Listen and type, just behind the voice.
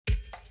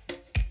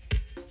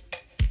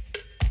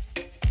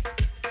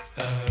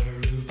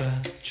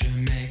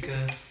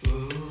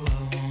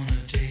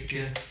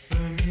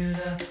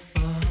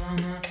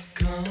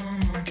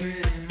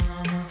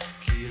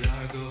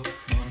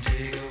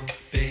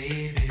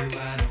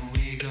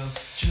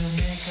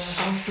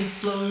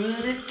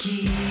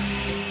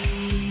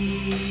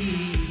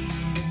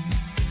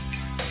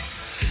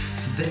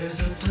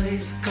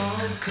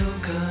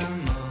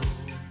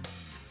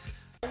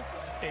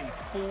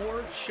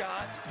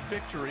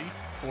victory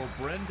for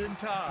Brendon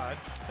Todd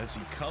as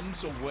he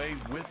comes away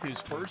with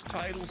his first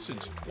title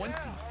since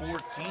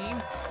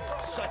 2014.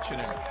 Such an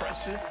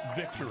impressive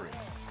victory.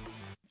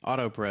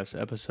 AutoPress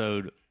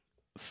episode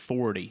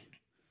 40.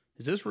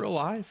 Is this real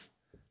life?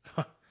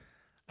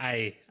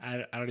 I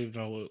don't even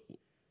know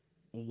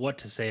what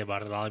to say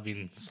about it all. I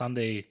mean,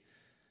 Sunday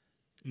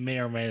may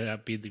or may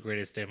not be the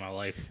greatest day of my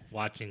life.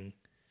 Watching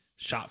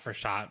shot for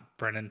shot,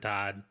 Brendon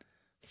Todd,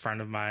 friend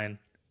of mine,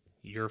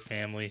 your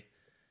family,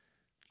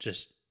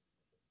 just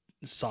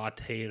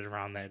sauteed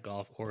around that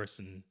golf course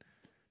and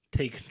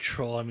take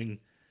control. I mean,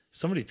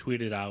 somebody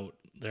tweeted out,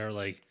 they're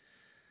like,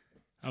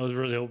 I was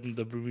really hoping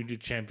the Bermuda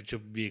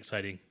Championship would be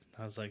exciting.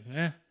 I was like,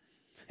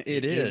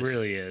 It is. It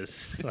really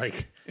is.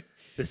 Like,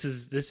 this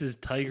is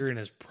Tiger in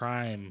his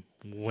prime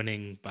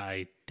winning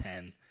by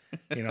 10.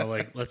 You know,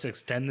 like, let's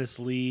extend this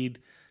lead.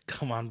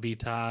 Come on,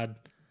 BTodd.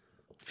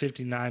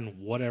 59,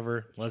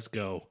 whatever. Let's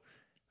go.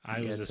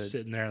 I was just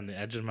sitting there on the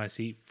edge of my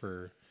seat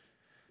for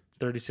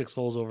 36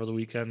 holes over the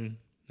weekend,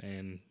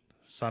 and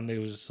Sunday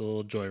was just a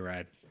little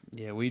joyride.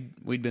 Yeah,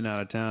 we'd been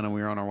out of town, and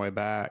we were on our way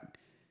back,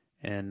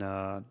 and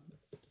I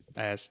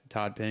asked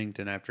Todd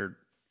Pennington after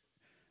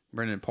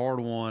Brendon parred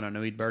one. I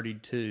know he'd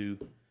birdied two,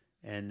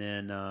 and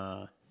then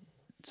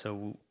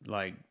so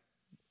like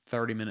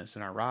 30 minutes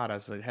in our ride, I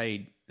said,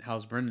 "Hey,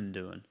 how's Brendon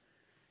doing?"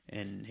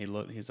 And he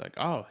looked. He's like,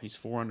 "Oh, he's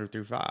 4 under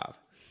through 5."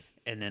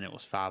 And then it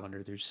was 5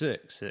 under through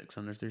 6, 6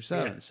 under through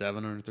 7,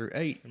 7 under through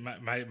 8.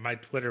 My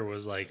Twitter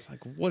was like, it's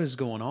like, what is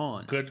going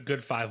on?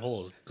 Good 5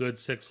 holes, good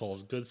 6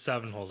 holes, good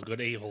 7 holes,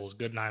 good 8 holes,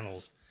 good 9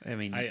 holes. I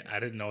mean, I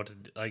didn't know what to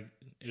do. Like,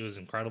 it was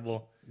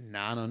incredible.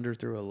 9 under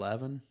through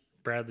 11.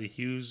 Bradley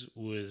Hughes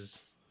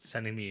was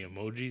sending me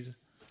emojis.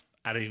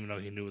 I didn't even know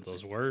he knew what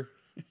those were.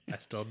 I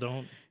still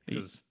don't,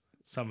 because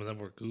some of them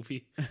were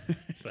goofy.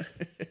 But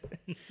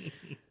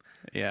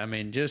yeah, I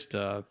mean, just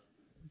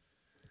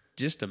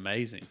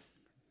amazing.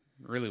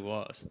 It really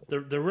was.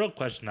 The real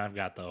question I've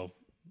got, though,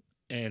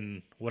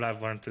 and what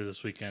I've learned through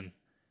this weekend,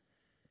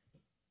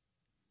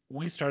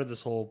 we started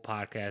this whole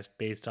podcast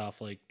based off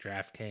like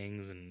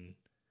DraftKings and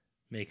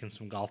making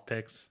some golf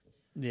picks.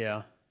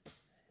 Yeah.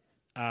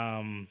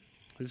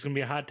 This is gonna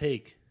be a hot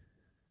take.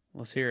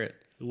 Let's hear it.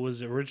 It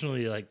was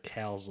originally like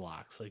Cal's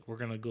locks. Like, we're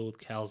gonna go with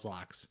Cal's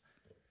locks.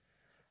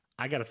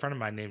 I got a friend of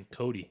mine named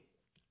Cody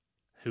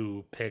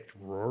who picked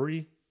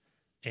Rory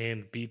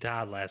and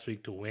BTodd last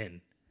week to win.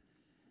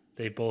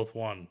 They both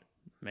won.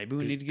 Maybe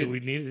we need to get. We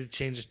needed to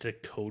change it to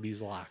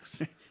Cody's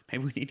locks.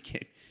 Maybe we need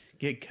to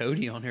get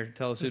Cody on here to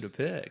tell us who to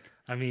pick.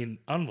 I mean,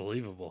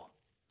 unbelievable.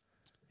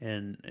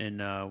 And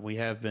we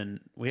have been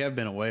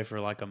away for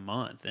like a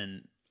month,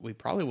 and we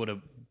probably would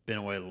have been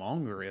away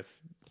longer if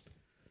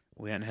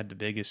we hadn't had the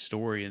biggest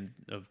story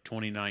of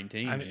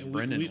 2019. I mean,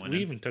 Brendon winning.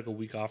 We even took a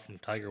week off from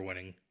Tiger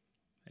winning,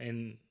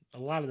 and a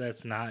lot of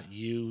that's not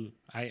you.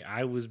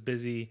 I was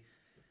busy.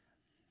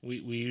 We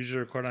usually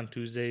record on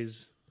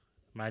Tuesdays.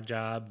 My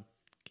job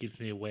keeps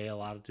me away a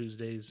lot of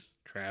Tuesdays,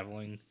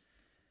 traveling.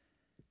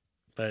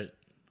 But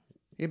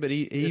yeah, but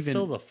it's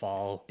still the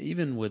fall.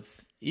 Even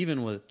with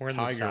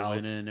Tiger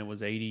winning, it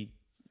was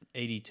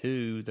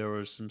 82. There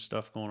was some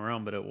stuff going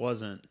around, but it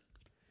wasn't.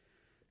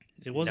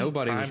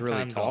 Nobody was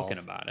really talking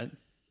about it.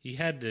 You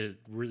had to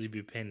really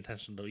be paying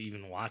attention to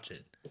even watch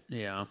it.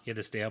 Yeah, you had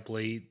to stay up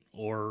late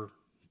or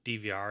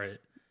DVR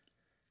it,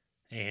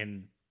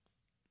 and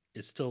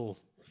it's still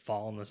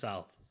fall in the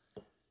South.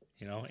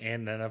 You know,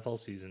 and NFL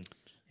season.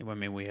 I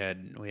mean, we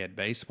had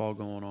baseball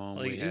going on.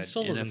 Like, we had it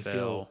still doesn't NFL.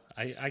 feel.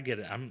 I get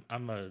it. I'm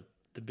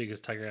the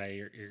biggest Tiger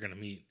guy you're gonna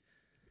meet,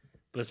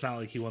 but it's not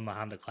like he won the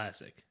Honda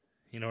Classic.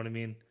 You know what I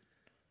mean?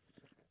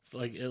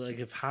 Like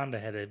if Honda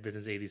had been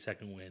his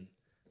 82nd win,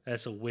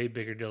 that's a way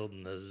bigger deal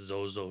than the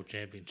Zozo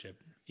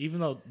Championship.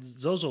 Even though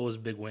Zozo was a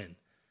big win,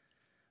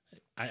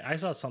 I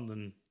saw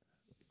something.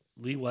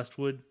 Lee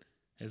Westwood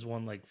has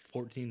won like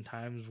 14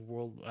 times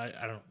world.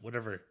 I don't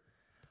whatever.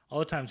 All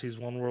the times he's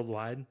won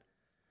worldwide,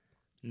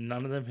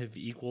 none of them have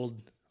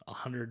equaled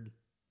 100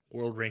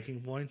 world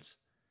ranking points.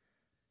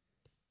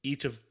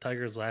 Each of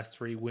Tiger's last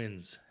 3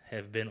 wins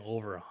have been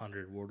over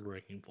 100 world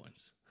ranking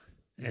points.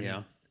 And,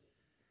 yeah.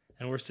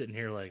 And we're sitting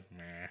here like,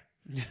 meh.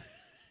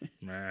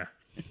 Meh.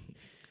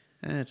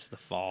 It's the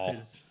fall.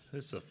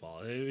 It's the fall.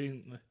 I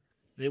mean,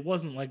 it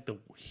wasn't like the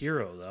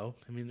Hero, though.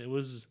 I mean, it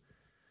was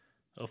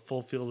a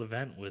full field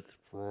event with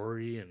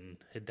Rory and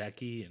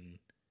Hideki and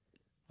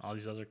all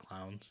these other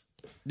clowns.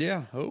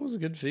 Yeah, it was a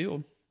good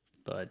field,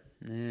 but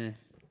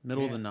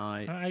middle of the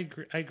night. I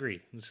agree.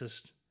 It's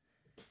just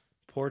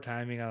poor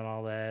timing on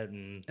all that,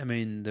 and I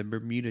mean, the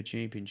Bermuda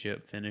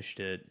Championship finished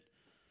at.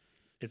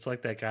 It's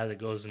like that guy that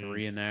goes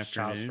 3 in the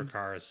shops afternoon for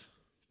cars.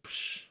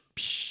 Psh,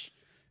 psh,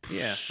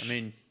 yeah, I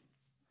mean,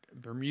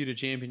 Bermuda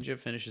Championship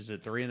finishes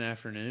at 3 in the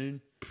afternoon.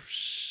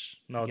 Psh.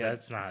 No,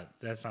 that's not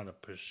a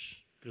push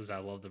because I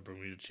love the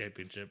Bermuda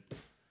Championship.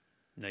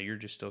 No, you're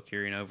just still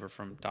carrying over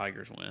from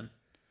Tiger's win.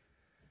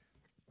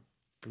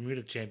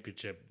 Bermuda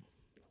Championship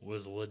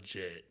was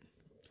legit.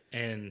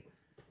 And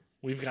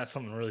we've got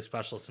something really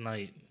special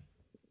tonight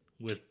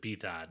with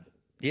BTodd.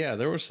 Yeah,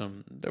 there were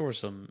some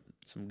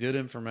good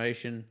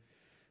information.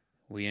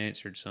 We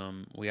asked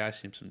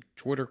him some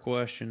Twitter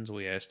questions.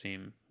 We asked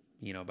him,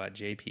 about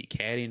JP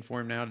caddying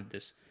for him now.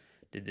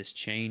 Did this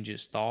change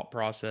his thought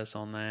process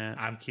on that?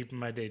 I'm keeping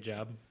my day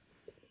job.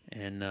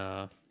 And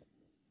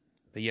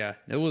but yeah,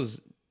 it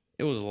was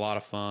a lot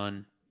of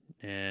fun,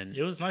 and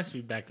it was nice to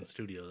be back in the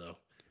studio though.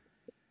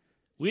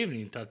 We haven't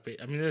even touched base.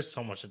 I mean, there's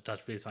so much to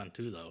touch base on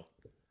too, though.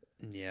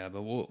 Yeah,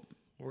 but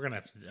we're gonna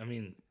have to. I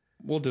mean,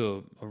 we'll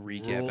do a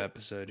recap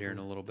episode here in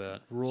a little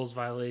bit. Rules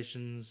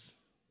violations.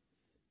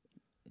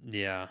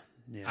 Yeah.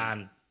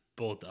 On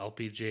both the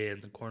LPGA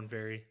and the Corn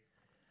Ferry.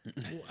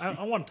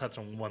 I want to touch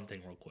on one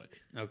thing real quick.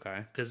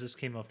 Okay. Because this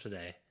came up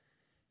today.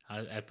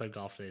 I played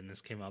golf today, and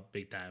this came up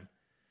big time.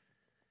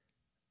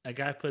 A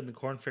guy put in the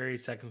Corn Ferry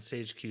second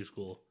stage Q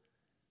school,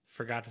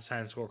 forgot to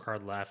sign a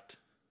scorecard, left.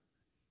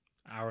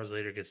 Hours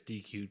later, gets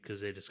DQ'd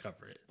because they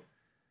discover it.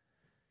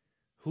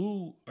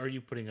 Who are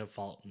you putting at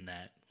fault in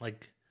that?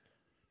 Like,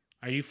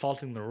 are you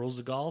faulting the rules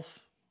of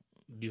golf?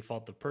 Do you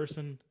fault the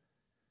person?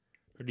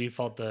 Or do you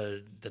fault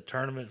the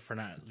tournament for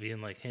not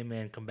being like, hey,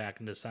 man, come back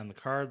and just sign the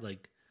card?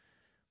 Like,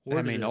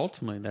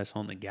 ultimately, that's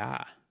on the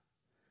guy.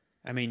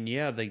 I mean,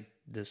 yeah,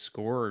 the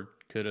scorer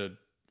could have,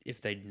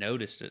 if they'd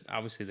noticed it.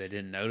 Obviously, they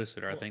didn't notice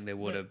it, or I think they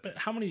would have. But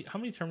how many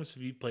tournaments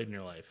have you played in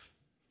your life?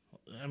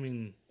 I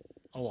mean,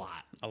 a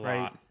lot. A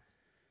right? lot.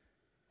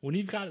 When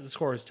you've got the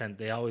scorer's tent,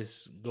 they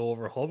always go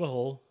over hole by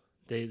hole.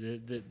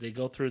 They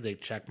go through, they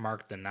check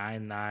mark the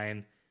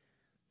 9-9,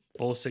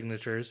 both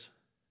signatures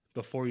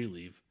before you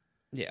leave.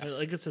 Yeah,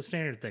 like it's a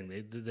standard thing.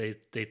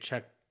 They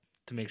check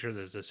to make sure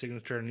there's a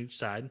signature on each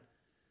side.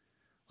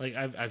 Like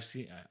I've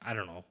seen, I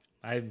don't know.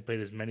 I haven't played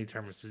as many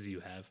tournaments as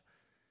you have,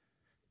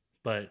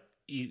 but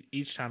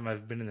each time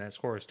I've been in that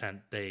scorer's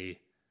tent, they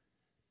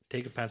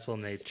take a pencil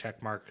and they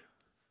check mark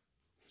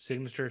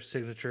signature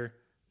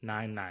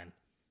 9-9.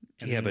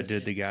 Yeah, but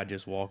did the guy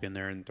just walk in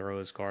there and throw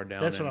his card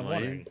down? That's what I'm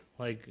wondering.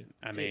 Like,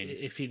 I mean,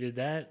 if he did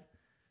that,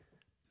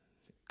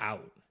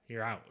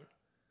 you're out.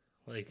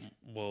 Like,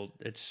 well,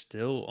 it's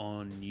still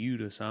on you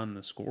to sign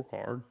the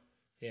scorecard.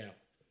 Yeah,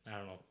 I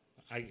don't know.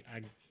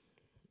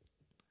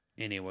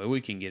 Anyway,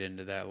 we can get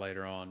into that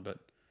later on, but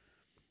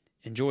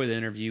enjoy the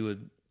interview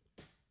with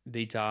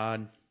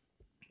BTodd.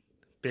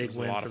 Big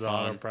win for the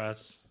Auto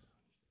Press.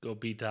 Go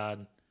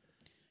BTodd.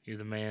 You're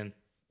the man.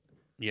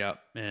 Yep,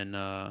 and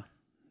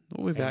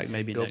we'll be back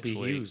maybe next week.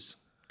 Hughes.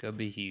 Go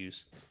be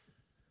Hughes.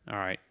 All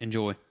right,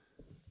 enjoy.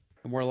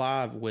 And we're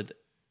live with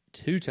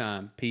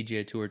two-time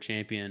PGA Tour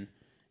champion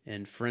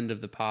and friend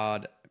of the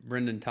pod,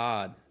 Brendon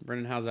Todd.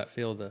 Brendon, how's that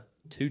feel, the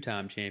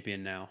two-time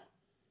champion now?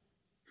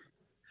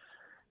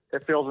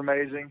 It feels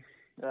amazing.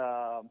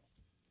 Bermuda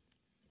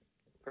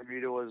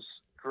was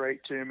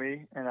great to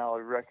me, and I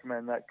would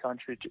recommend that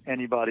country to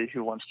anybody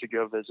who wants to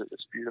go visit.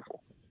 It's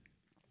beautiful.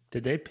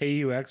 Did they pay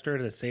you extra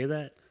to say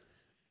that?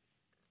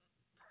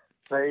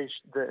 They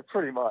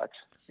pretty much.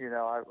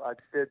 I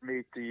did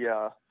meet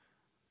the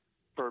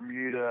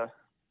Bermuda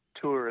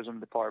tourism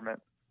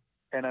department,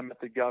 and I met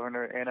the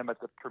governor, and I met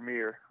the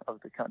premier of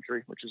the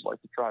country, which is like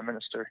the prime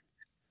minister.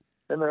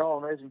 And they're all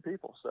amazing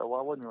people, so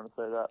why wouldn't you want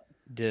to say that?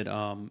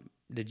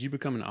 Did you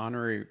become an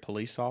honorary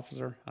police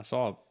officer? I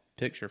saw a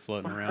picture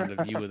floating around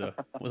of you with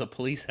a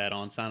police hat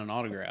on signing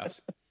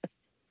autographs.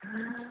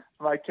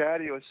 My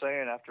caddy was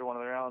saying after one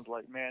of the rounds,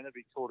 like, man, it'd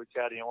be cool to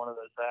caddy in one of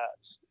those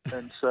hats.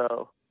 And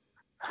so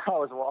I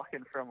was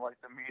walking from like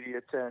the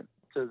media tent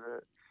to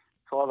the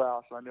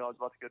clubhouse, and I knew I was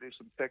about to go do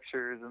some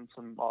pictures and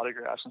some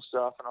autographs and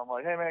stuff. And I'm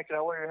like, hey man, can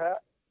I wear your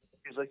hat?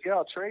 He's like, yeah,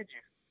 I'll trade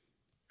you.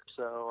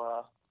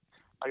 So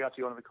I got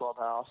to go into the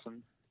clubhouse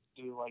and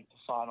do like the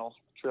final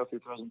trophy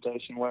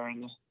presentation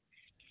wearing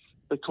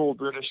the cool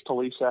British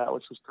police hat,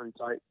 which was pretty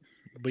tight.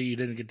 But you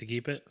didn't get to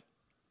keep it?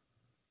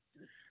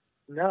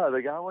 No,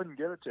 the guy wouldn't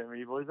give it to me.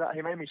 You believe that?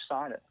 He made me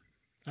sign it.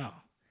 Oh.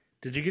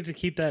 Did you get to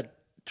keep that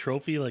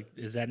trophy? Like,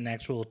 is that an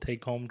actual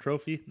take-home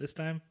trophy this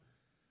time?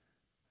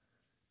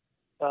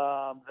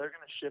 They're going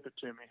to ship it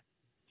to me.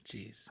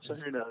 Jeez. So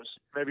who knows?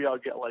 Maybe I'll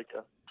get like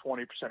a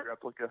 20%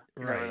 replica.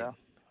 You never know.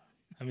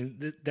 I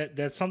mean,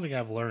 that's something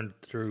I've learned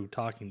through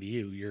talking to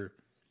you.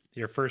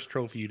 Your first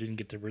trophy you didn't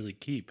get to really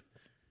keep.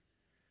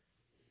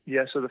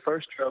 Yeah, so the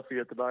first trophy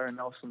at the Byron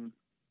Nelson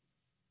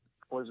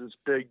was this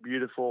big,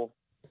 beautiful,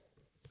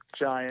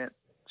 giant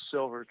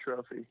silver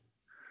trophy.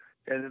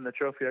 And then the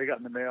trophy I got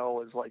in the mail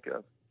was like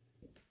a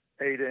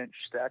 8-inch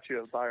statue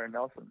of Byron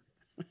Nelson.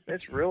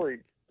 It's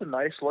really a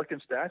nice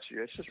looking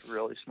statue. It's just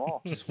really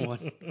small. Just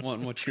wasn't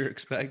what you're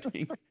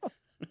expecting.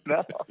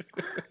 No,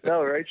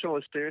 Rachel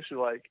was seriously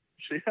like,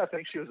 I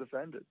think she was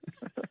offended.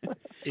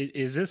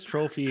 Is this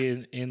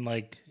trophy in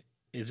like,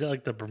 is it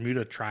like the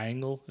Bermuda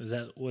Triangle? Is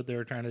that what they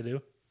were trying to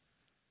do?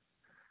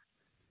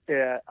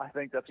 Yeah, I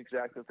think that's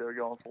exactly what they were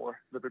going for,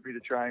 the Bermuda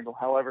Triangle.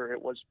 However,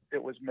 it was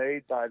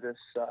made by this,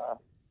 I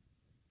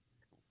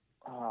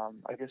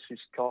guess he's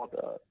called,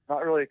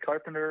 not really a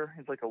carpenter,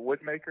 he's like a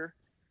wood maker.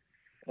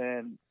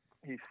 And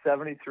he's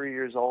 73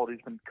 years old.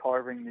 He's been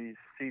carving these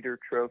cedar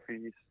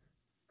trophies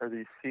or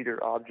these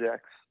cedar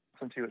objects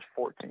since he was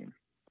 14.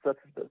 So that's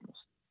his business.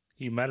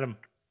 You met him?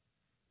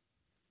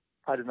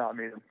 I did not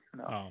meet him.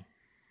 No. Oh,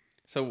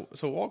 So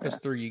walk us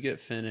through. You get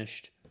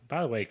finished.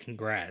 by the way,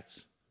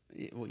 congrats.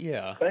 Well,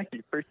 yeah. Thank you.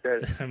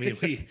 Appreciate it. I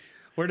mean,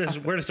 we're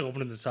just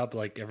opening this up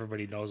like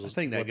everybody knows. I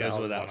think that what the goes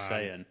hell's without going on.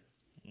 saying.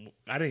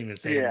 I didn't even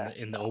say Yeah. it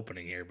in the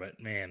opening here, but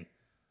man,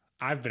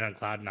 I've been on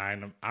cloud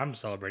nine. I'm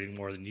celebrating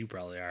more than you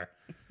probably are.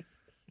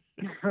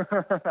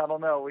 I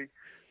don't know. We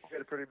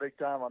had a pretty big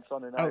time on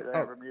Sunday night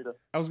there in Bermuda.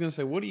 I was gonna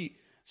say, what do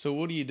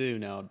you do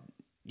now?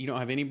 You don't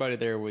have anybody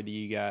there with you.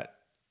 You got.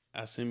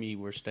 I assume you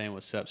were staying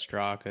with Sep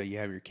Straka. You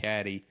have your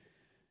caddy.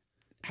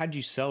 How'd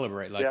you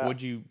celebrate? Like, Yeah.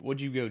 what'd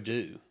you go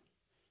do?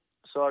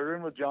 So I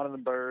roomed with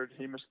Jonathan Bird.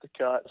 He missed the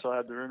cut, so I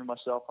had the room to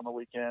myself on the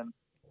weekend.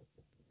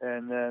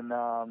 And then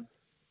I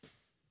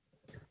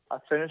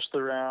finished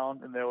the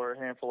round, and there were a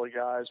handful of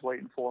guys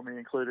waiting for me,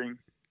 including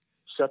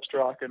Sep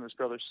Straka and his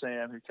brother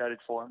Sam, who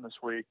caddied for him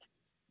this week.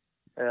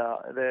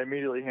 They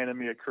immediately handed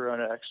me a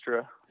Corona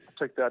Extra. I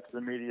took that to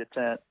the media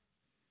tent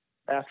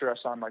after I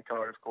signed my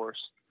card, of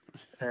course.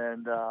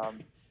 And,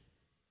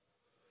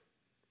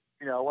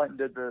 I went and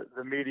did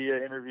the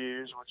media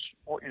interviews, which,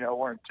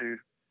 weren't too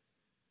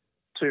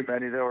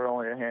many. There were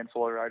only a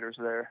handful of riders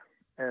there.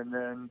 And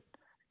then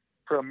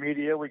from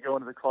media, we go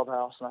into the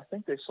clubhouse, and I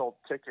think they sold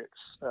tickets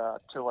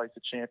to like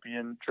the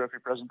champion trophy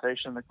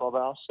presentation in the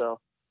clubhouse. So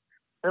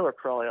there were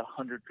probably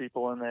 100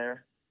 people in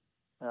there.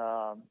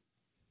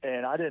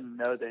 And I didn't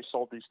know they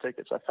sold these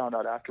tickets. I found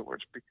out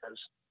afterwards because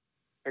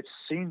it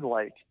seemed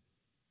like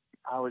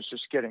I was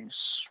just getting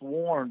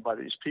swarmed by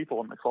these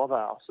people in the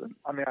clubhouse. And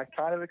I mean, I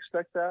kind of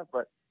expect that,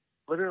 but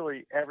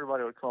literally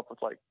everybody would come up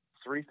with like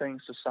 3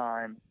 things to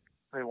sign.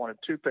 They wanted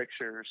 2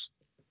 pictures,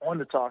 1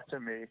 to talk to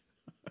me.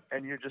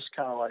 And you're just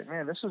kind of like,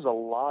 man, this is a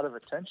lot of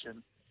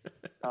attention,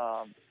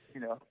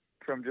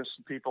 from just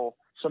people,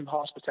 some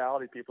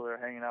hospitality people that are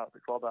hanging out at the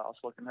clubhouse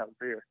looking to have a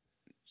beer.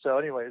 So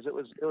anyways, it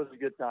was a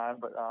good time,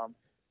 but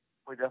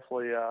we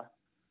definitely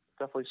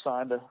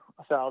signed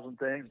 1,000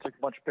 things, took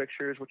a bunch of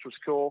pictures, which was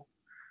cool.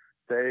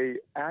 They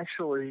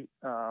actually,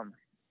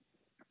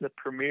 the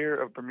premier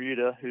of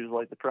Bermuda, who's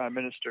like the prime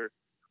minister,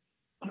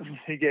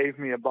 he gave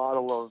me a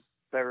bottle of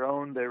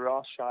Baron de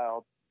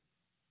Rothschild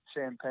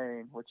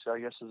champagne, which I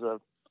guess is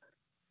a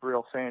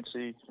real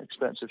fancy,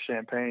 expensive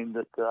champagne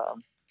that,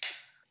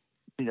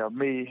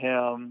 me,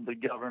 him, the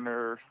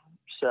governor,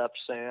 Sep,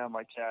 Sam,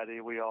 my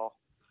caddy, we all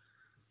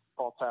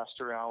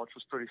passed around, which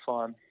was pretty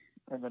fun.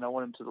 And then I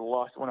went into the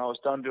when I was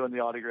done doing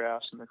the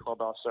autographs in the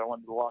clubhouse, so I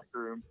went to the locker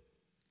room,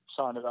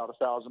 signed about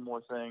 1,000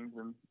 more things,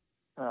 and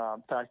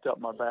packed up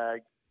my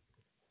bag.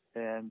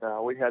 And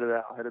we headed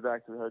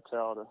back to the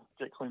hotel to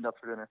get cleaned up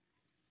for dinner.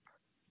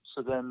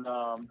 So then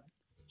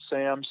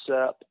Sam,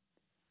 Sep,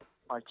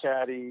 my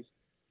caddy,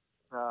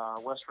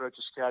 Wes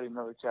Roach's caddy,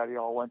 another caddy,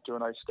 all went to a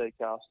nice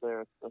steakhouse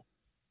there at the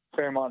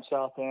Fairmont,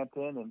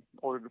 Southampton, and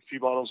ordered a few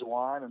bottles of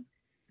wine and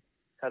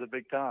had a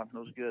big time. It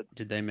was good.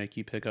 Did they make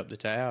you pick up the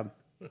tab?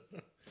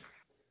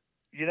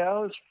 It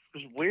was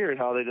weird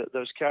how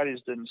those caddies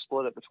didn't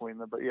split it between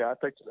them, but yeah, I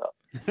picked it up.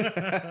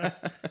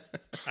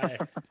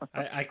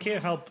 I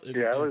can't help.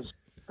 Yeah, it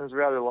was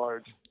rather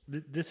large.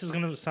 This is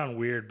gonna sound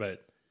weird,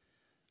 but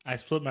I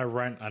split my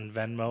rent on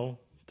Venmo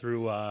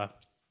through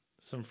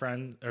some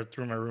friends or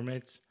through my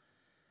roommates,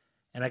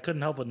 and I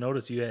couldn't help but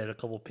notice you had a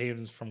couple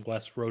payments from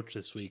Wes Roach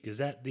this week. Is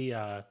that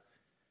the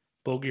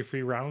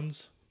bogey-free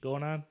rounds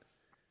going on?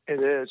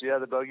 It is, yeah,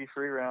 the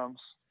bogey-free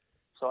rounds.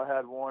 So I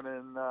had one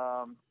in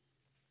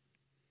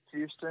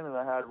Houston, and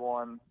I had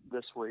one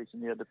this week,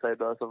 and you had to pay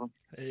both of them.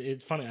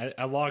 It's funny.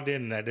 I logged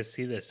in and I just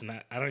see this, and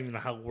I don't even know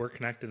how we're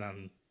connected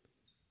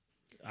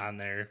on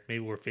there.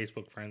 Maybe we're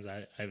Facebook friends.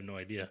 I have no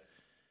idea.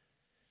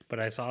 But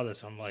I saw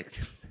this. I'm like,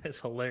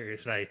 that's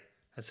hilarious. And I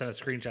sent a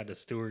screenshot to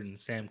Stuart and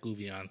Sam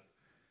Gouvion.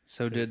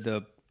 So did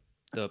the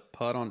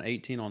putt on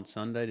 18 on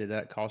Sunday, did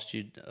that cost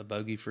you a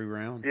bogey-free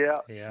round?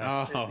 Yeah.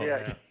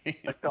 Yeah.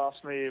 It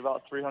cost me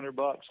about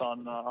 $300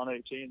 on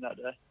 18 that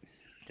day.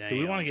 Damn. Do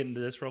we want to get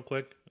into this real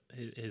quick?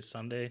 His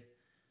Sunday?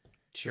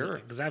 Sure.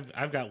 Because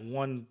I've got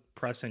one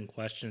pressing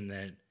question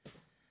that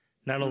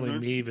not only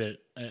me, but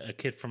a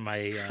kid from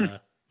my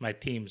my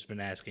team's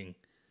been asking.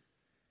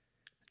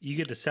 You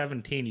get to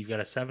 17, you've got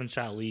a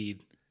 7-shot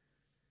lead.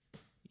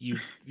 You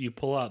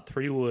pull out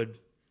 3 wood,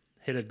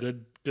 hit a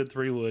good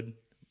 3 wood,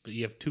 but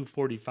you have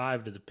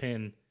 245 to the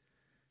pin.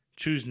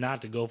 Choose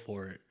not to go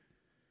for it.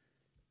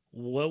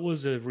 What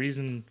was the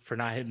reason for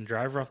not hitting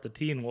driver off the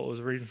tee, and what was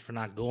the reason for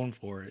not going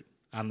for it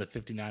on the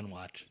 59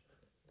 watch?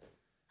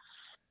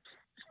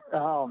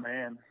 Oh,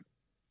 man.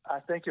 I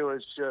think it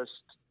was just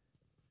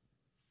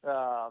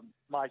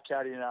my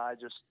caddy and I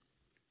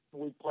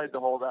we played the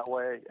hole that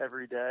way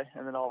every day.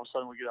 And then all of a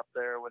sudden we get up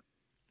there with,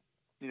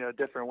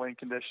 different wind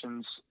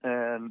conditions,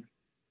 and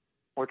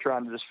we're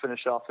trying to just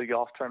finish off the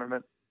golf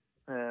tournament.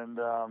 And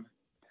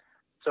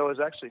so it was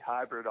actually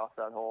hybrid off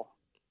that hole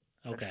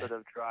instead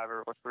of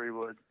driver or 3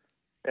 wood.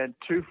 And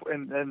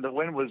the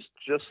wind was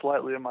just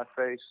slightly in my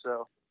face.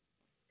 So,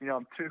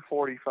 I'm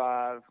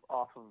 245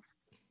 off of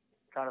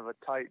kind of a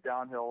tight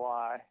downhill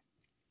lie,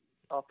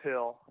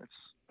 uphill.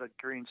 The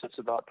green sits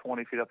about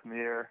 20 feet up in the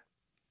air.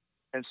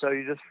 And so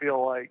you just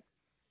feel like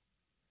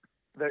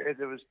it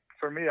was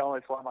for me. I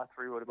only fly my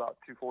 3-wood about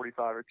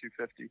 245 or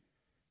 250,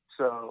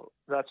 so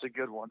that's a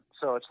good one.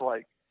 So it's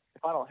like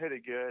if I don't hit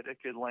it good, it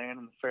could land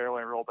in the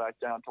fairway and roll back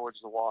down towards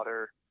the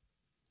water.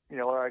 You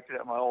know, or I could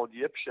have my old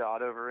yip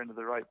shot over into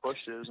the right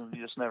bushes, and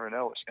you just never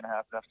know what's going to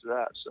happen after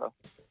that. So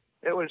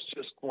it was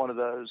just one of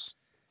those.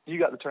 You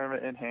got the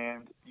tournament in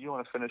hand. You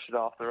want to finish it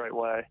off the right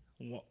way.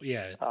 Well,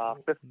 yeah.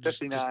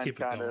 59 just keep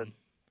it kind of. going.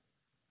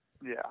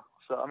 Yeah.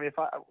 So I mean,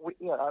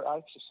 I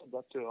just said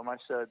that to him. I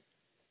said,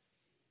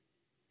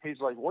 he's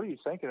like, "What are you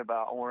thinking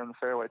about when we're in the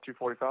fairway at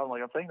 245?" I'm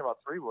like, "I'm thinking about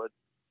 3-wood."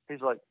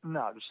 He's like,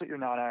 "No, just hit your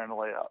 9-iron and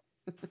lay up."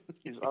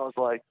 I was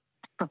like,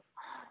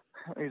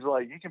 he's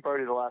like, "You can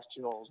birdie the last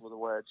 2 holes with a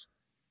wedge."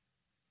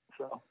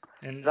 So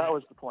And that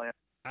was the plan.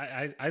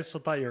 I still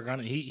thought you were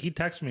gonna. He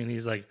texted me and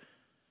he's like,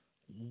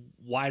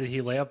 "Why did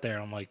he lay up there?"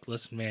 I'm like,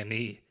 "Listen, man,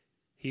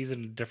 he's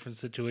in a different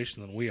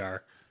situation than we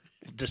are.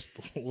 Just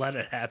let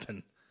it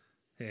happen."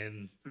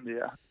 And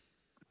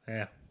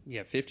yeah.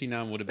 Yeah,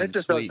 59 would have It been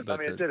just sweet, doesn't. but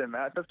I mean, it didn't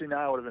matter.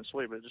 59 would have been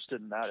sweet, but it just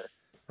didn't matter.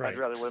 right. I'd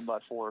rather win by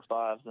 4 or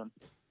 5 than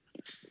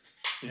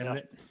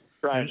And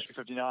try and shoot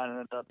 59 and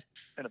end up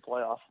in a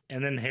playoff.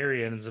 And then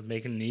Harry ends up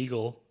making an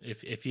eagle.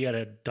 If you had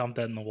to dump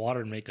that in the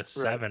water and make a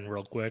 7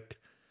 real quick,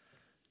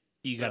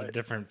 you got a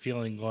different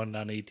feeling going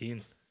down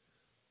 18.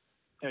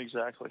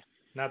 Exactly.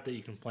 Not that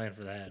you can plan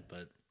for that,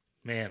 but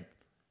man.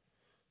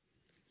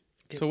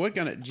 So what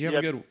kind of? Did you have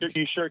a good?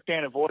 You sure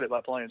can't avoid it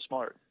by playing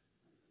smart.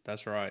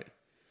 That's right.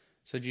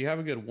 So did you have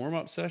a good warm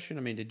up session?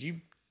 I mean, did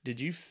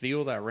you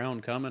feel that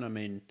round coming? I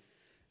mean,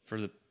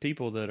 for the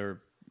people that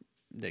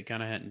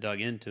kind of hadn't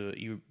dug into it,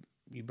 you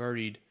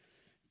birdied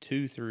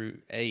 2 through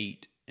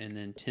 8 and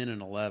then 10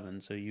 and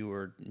 11. So you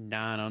were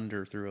 9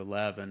 under through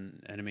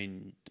 11. And I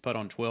mean, the putt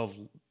on 12,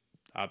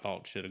 I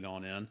thought should have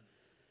gone in.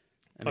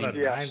 Putt on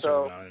 9 should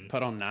have gone in.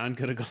 Putt on 9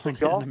 could have gone in.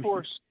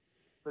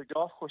 The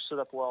golf course set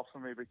up well for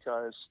me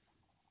because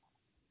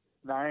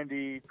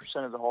 90%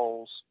 of the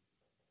holes,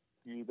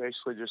 you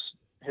basically just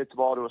hit the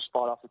ball to a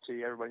spot off the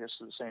tee. Everybody hits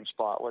to the same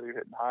spot, whether you're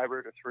hitting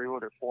hybrid or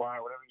 3-wood or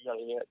 4-iron, whatever you got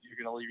to hit, you're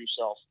going to leave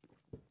yourself.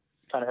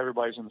 Kind of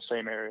everybody's in the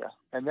same area.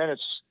 And then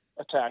it's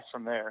attack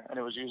from there. And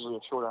it was usually a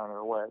short iron or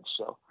a wedge.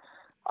 So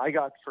I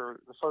got, for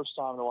the first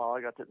time in a while,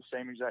 I got to hit the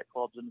same exact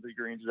clubs into the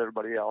greens as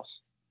everybody else.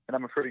 And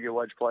I'm a pretty good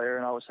wedge player,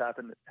 and I was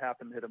happened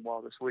to hit them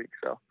well this week.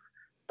 So,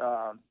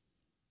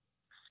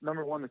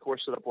 number one, the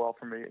course set up well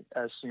for me,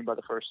 as seen by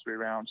the first 3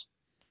 rounds.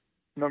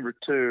 Number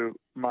 2,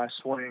 my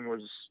swing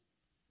was,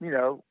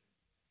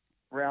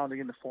 rounding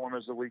into form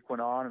as the week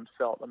went on and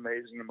felt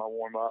amazing in my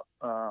warm-up.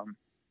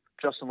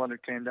 Justin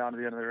Leonard came down to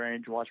the end of the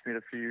range and watched me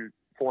hit a few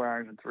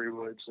 4-irons and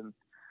 3-woods, and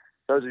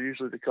those are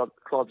usually the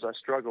clubs I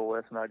struggle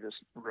with, and I just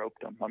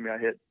roped them. I mean, I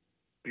hit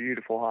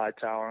beautiful high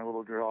tower and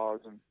little draws,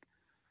 and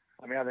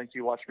I mean, I think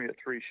you watched me hit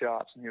 3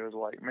 shots, and he was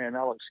like, "Man,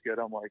 that looks good."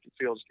 I'm like, "It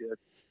feels good.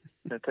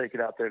 I'm gonna take it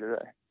out there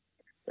today."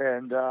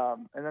 And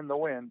then the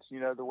wind,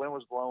 the wind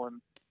was blowing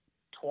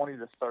 20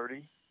 to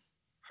 30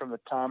 from the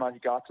time I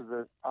got to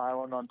the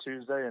island on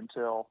Tuesday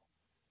until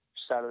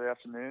Saturday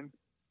afternoon.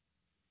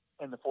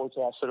 And the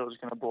forecast said it was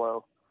going to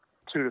blow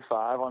 2 to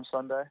 5 on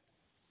Sunday.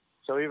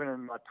 So even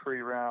in my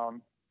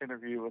pre-round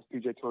interview with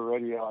PJ Tour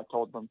Radio, I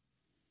told them,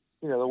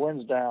 the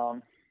wind's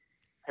down.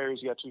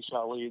 Harry's got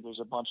 2-shot lead. There's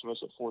a bunch of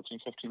us at 14,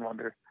 15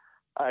 under.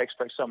 I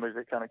expect somebody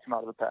to kind of come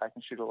out of the pack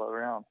and shoot a low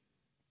round.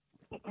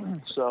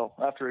 So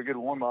after a good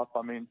warm-up,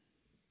 I mean,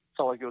 it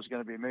felt like it was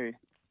going to be me.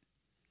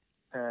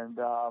 And,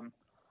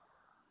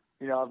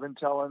 I've been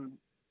telling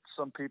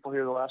some people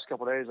here the last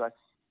couple of days,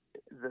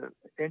 the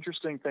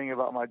interesting thing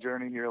about my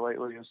journey here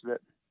lately is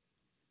that,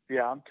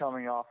 I'm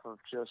coming off of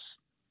just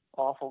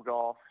awful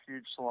golf,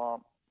 huge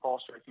slump, ball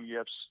striking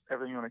yips,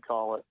 everything you want to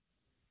call it.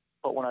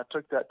 But when I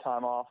took that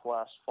time off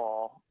last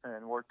fall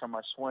and worked on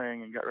my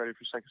swing and got ready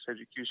for second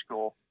stage of Q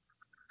school,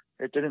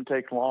 it didn't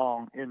take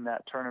long in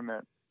that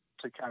tournament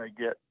to kind of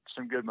get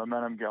some good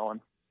momentum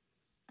going.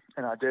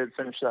 And I did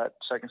finish that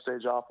second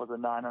stage off with a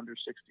 9 under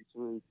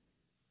 63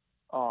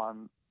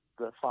 on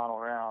the final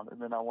round.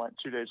 And then I went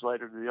 2 days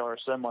later to the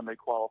RSM Monday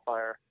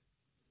qualifier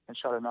and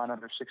shot a 9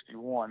 under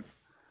 61.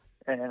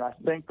 And I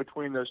think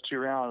between those 2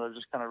 rounds, I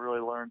just kind of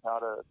really learned how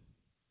to,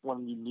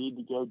 when you need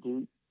to go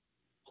deep,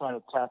 kind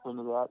of tap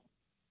into that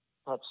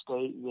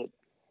state that,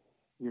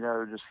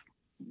 just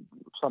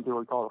some people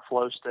would call it a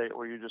flow state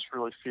where you're just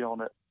really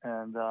feeling it.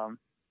 And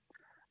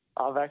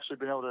I've actually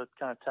been able to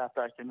kind of tap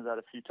back into that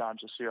a few times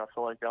this year. I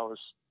feel like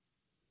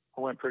I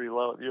went pretty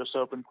low at the U.S.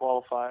 Open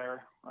qualifier.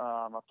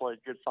 I played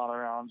good final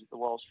rounds at the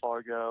Wells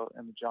Fargo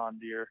and the John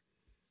Deere.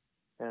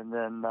 And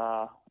then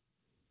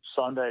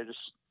Sunday,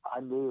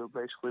 I knew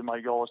basically my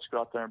goal was to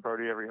go out there and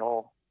birdie every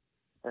hole.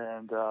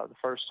 And the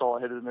first hole,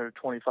 I hit it in there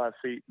 25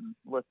 feet and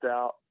lipped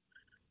out.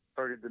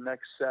 Birdied the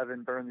next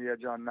 7, burned the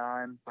edge on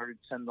 9, birdied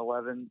 10 and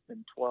 11,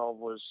 and 12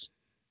 was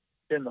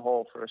in the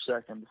hole for a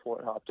second before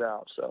it hopped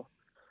out. So,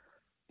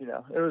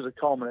 it was a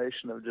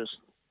culmination of just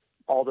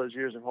all those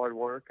years of hard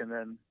work, and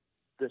then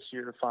this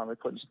year finally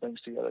putting some things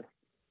together.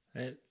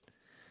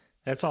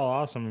 That's all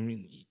awesome. I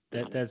mean,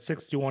 that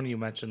 61 you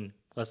mentioned,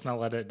 let's not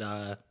let it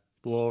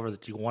blow over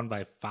that you won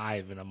by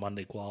 5 in a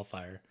Monday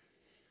qualifier,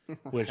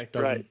 which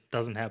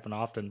doesn't happen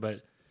often.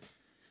 But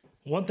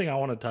one thing I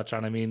want to touch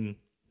on, I mean,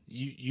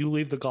 you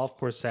leave the golf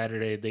course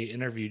Saturday, they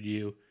interviewed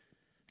you,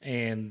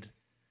 and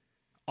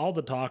all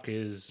the talk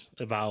is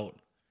about,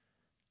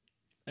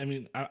 I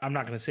mean, I'm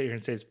not going to sit here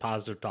and say it's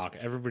positive talk.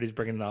 Everybody's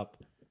bringing up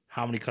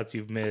how many cuts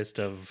you've missed,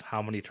 of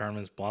how many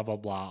tournaments, blah, blah,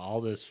 blah,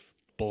 all this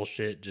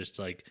bullshit, just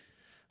like,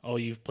 oh,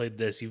 you've played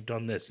this, you've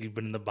done this, you've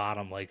been in the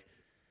bottom. Like,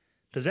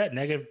 does that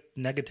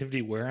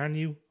negativity wear on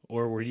you?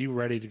 Or were you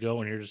ready to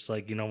go and you're just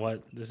like, you know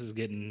what, this is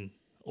getting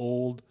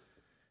old?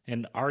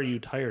 And are you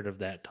tired of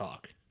that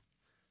talk?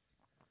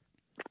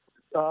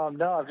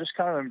 No, I've just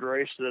kind of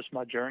embraced this,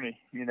 my journey.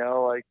 You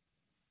know, like,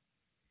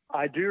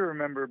 I do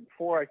remember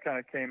before I kind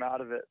of came out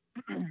of it,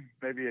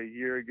 maybe a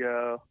year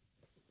ago,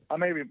 I don't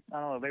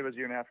know, maybe it was a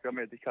year and a half ago,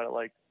 maybe they cut it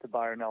like to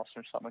Byron Nelson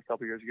or something a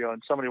couple years ago,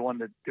 and somebody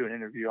wanted to do an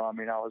interview on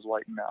me, and I was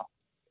like, no,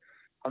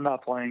 I'm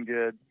not playing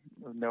good.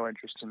 No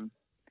interest in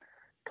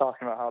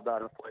talking about how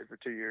bad I've played for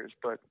 2 years.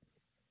 But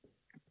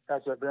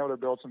as I've been able to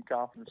build some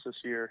confidence this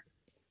year,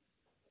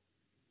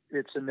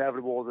 it's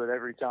inevitable that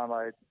every time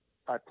I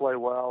play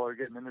well or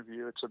get an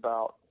interview, it's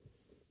about,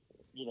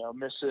 you know,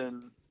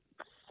 missing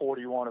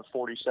 41 of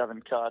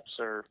 47 cuts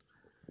or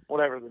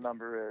whatever the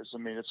number is. I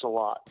mean, it's a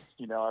lot.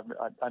 You know,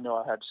 I know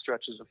I had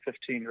stretches of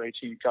 15 or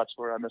 18 cuts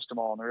where I missed them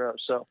all in a row.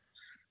 So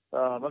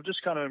I've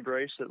just kind of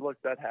embraced that.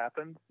 Look, that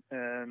happened,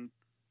 and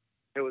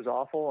it was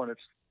awful, and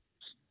it's,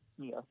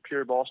 you know,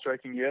 pure ball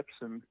striking yips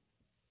and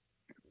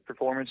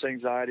performance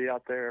anxiety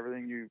out there,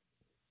 everything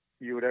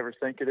you would ever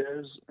think it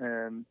is.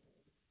 And,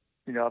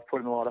 you know, I've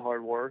put in a lot of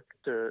hard work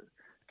to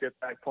get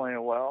back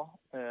playing well,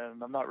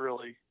 and I'm not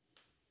really,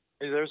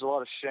 there's a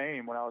lot of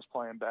shame when I was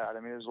playing bad. I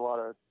mean, there's a lot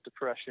of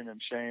depression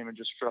and shame and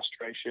just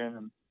frustration.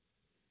 And,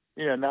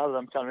 you know, now that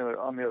I'm kind of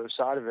on the other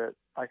side of it,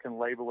 I can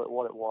label it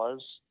what it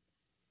was,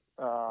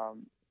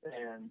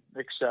 and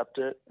accept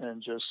it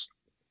and just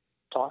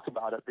talk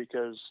about it,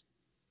 because,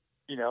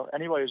 you know,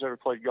 anybody who's ever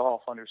played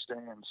golf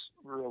understands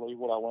really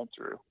what I went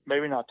through.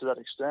 Maybe not to that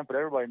extent, but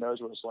everybody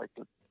knows what it's like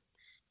to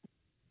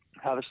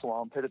have a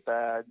slump, hit it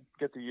bad,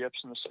 get the yips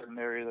in a certain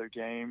area of their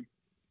game.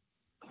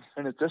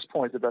 And at this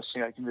point, the best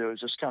thing I can do is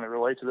just kind of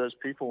relate to those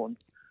people and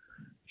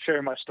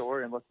share my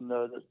story and let them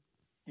know that,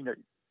 you know,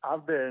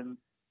 I've been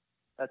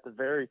at the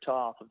very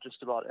top of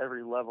just about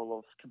every level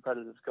of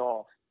competitive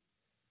golf,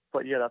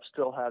 but yet I've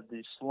still had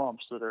these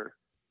slumps that are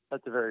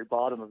at the very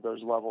bottom of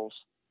those levels.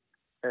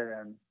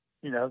 And,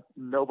 you know,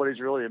 nobody's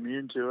really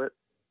immune to it,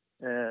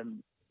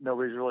 and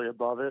nobody's really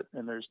above it,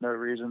 and there's no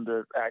reason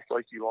to act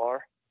like you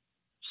are.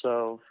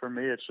 So for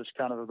me, it's just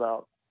kind of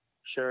about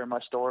sharing my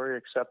story,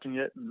 accepting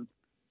it, and,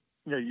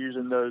 you know,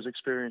 using those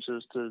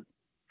experiences to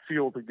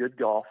fuel the good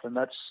golf. And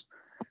that's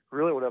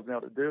really what I've been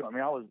able to do. I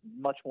mean, I was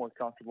much more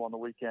comfortable on the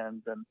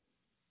weekend than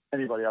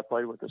anybody I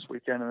played with this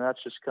weekend. And that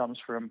just comes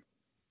from,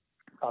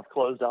 I've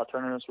closed out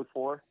tournaments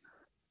before,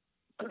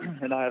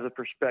 and I have the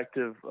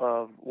perspective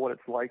of what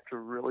it's like to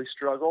really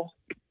struggle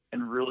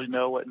and really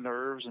know what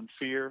nerves and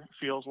fear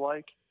feels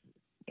like.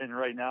 And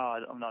right now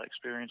I'm not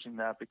experiencing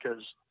that,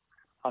 because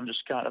I'm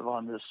just kind of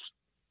on this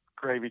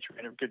gravy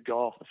train of good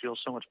golf. It feels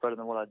so much better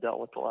than what I dealt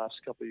with the last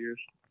couple of years.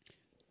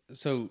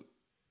 So,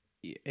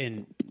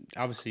 and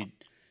obviously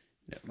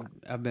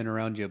I've been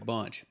around you a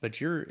bunch, but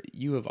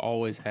you have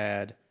always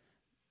had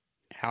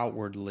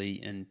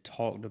outwardly and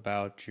talked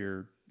about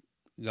your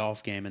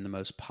golf game in the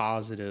most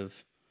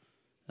positive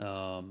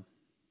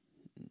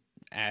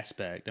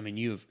aspect. I mean,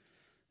 you've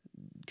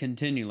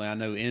continually, I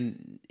know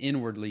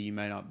inwardly you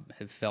may not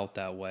have felt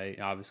that way,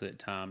 obviously at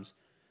times,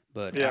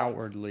 but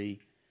outwardly,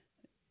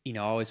 you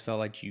know, I always felt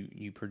like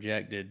you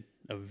projected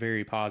a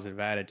very positive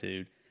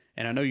attitude.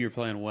 And I know you're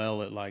playing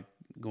well at, like,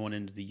 going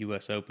into the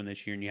U.S. Open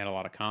this year, and you had a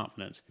lot of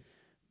confidence.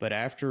 But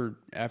after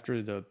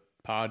the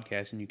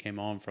podcast and you came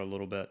on for a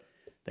little bit,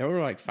 there were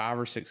like 5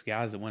 or 6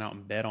 guys that went out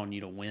and bet on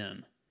you to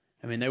win.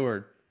 I mean, they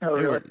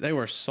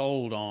were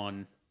sold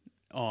on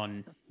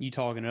you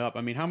talking it up.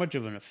 I mean, how much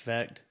of an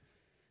effect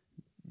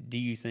do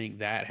you think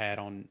that had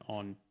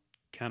on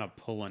kind of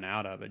pulling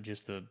out of it?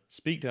 Just to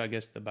speak to, I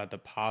guess, about the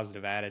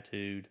positive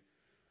attitude.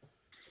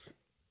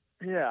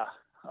 Yeah.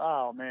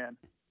 Oh, man.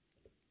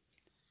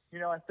 You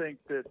know, I think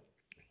that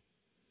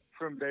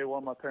from day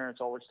one, my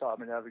parents always taught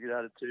me to have a good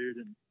attitude.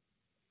 And,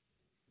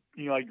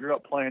 you know, I grew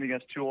up playing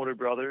against 2 older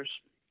brothers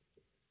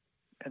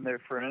and their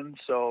friends.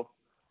 So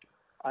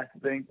I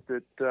think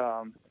that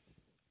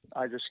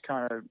I just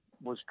kind of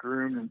was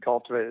groomed and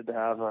cultivated to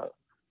have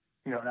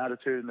an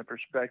attitude and the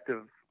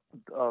perspective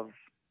of,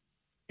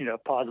 you know,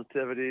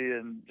 positivity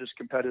and just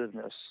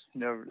competitiveness.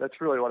 You know, that's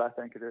really what I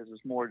think it is.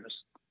 It's more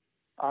just,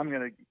 I'm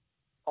going to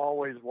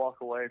always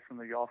walk away from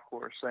the golf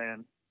course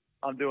saying,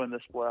 I'm doing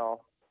this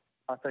well.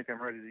 I think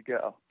I'm ready to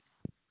go,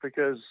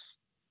 because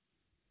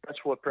that's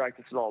what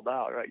practice is all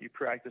about, right? You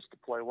practice to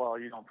play well.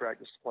 You don't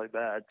practice to play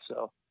bad.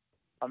 So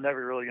I'm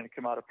never really going to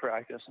come out of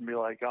practice and be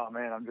like, oh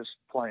man, I'm just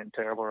playing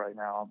terrible right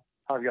now.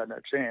 I've got no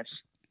chance.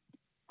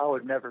 I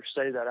would never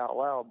say that out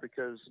loud,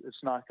 because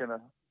it's not going to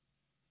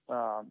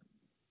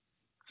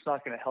it's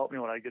not going to help me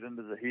when I get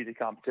into the heat of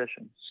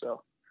competition.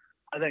 So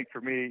I think for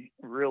me,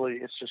 really,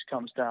 it just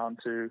comes down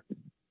to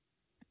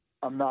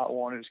I'm not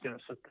one who's going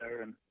to sit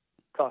there and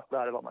talk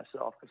bad about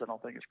myself because I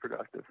don't think it's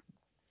productive.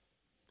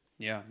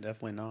 Yeah,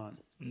 definitely not.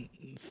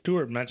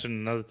 Stuart mentioned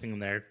another thing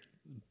there,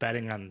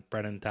 betting on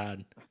Brendon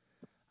Todd.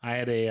 I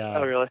had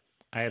Oh, really?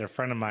 I had a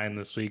friend of mine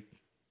this week,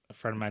 a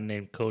friend of mine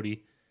named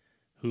Cody,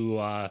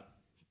 who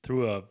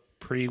threw a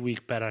pretty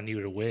weak bet on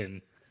you to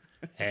win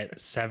at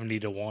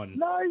 70-1.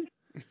 Nice.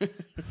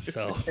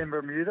 So In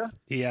Bermuda?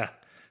 yeah.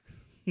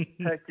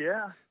 Heck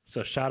yeah.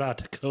 So shout out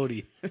to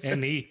Cody.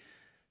 And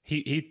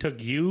he took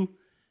you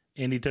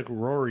and he took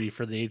Rory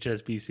for the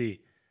HSBC.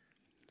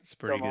 It's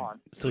pretty Come good.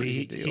 on. So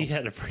pretty good deal. he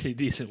had a pretty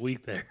decent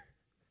week there.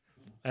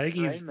 I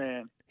think Hey,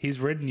 man. he's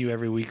ridden you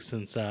every week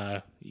since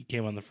you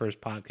came on the first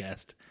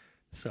podcast.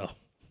 So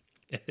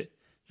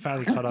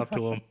finally caught up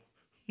to him.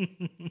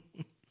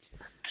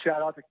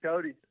 Shout out to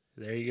Cody.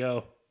 There you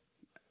go.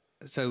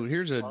 So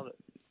Love it.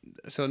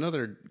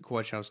 another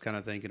question I was kind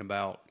of thinking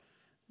about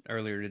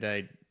earlier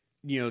today.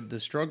 You know, the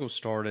struggle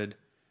started,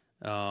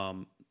 I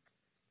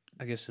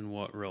guess in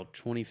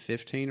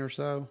 2015 or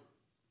so?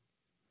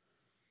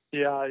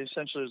 Yeah,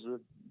 essentially it was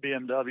the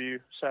BMW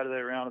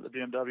Saturday round at the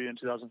BMW in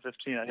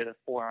 2015. I hit a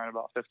 4-iron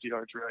about 50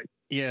 yards right.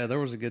 Yeah, there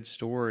was a good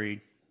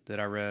story that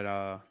I read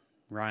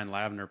Ryan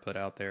Lavner put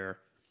out there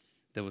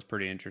that was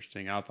pretty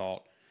interesting, I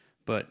thought.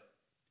 But,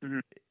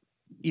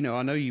 you know,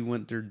 I know you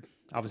went through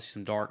obviously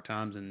some dark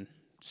times in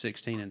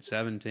 16 and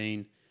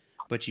 17,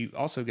 but you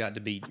also got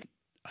to be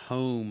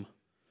home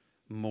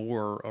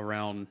more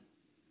around,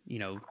 you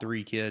know,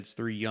 three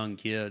young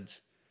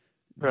kids.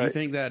 Right. Do you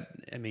think that,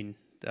 I mean,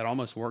 that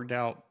almost worked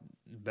out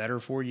better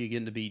for you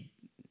getting to be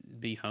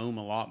home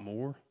a lot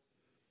more?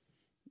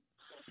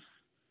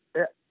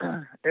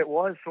 It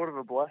was sort of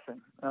a blessing.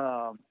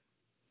 I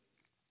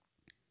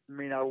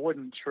mean, I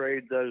wouldn't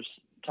trade those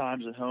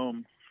times at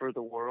home for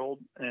the world.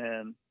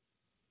 And,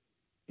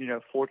 you know,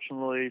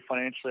 fortunately,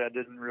 financially, it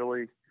didn't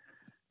really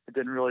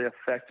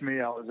affect me.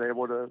 I was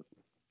able to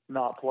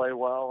not play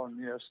well and,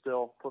 you know,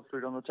 still put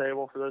food on the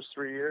table for those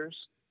 3 years.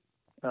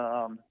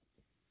 And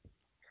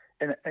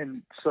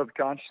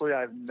subconsciously,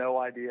 I have no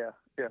idea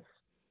if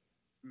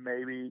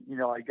maybe, you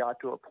know, I got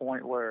to a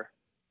point where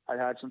I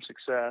had some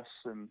success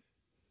and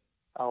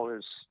I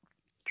was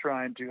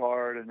trying too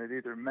hard and it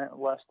either meant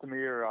less to me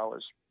or I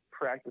was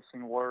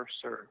practicing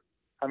worse, or,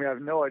 I mean, I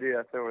have no idea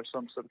if there was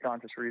some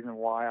subconscious reason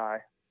why I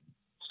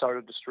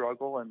started to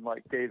struggle and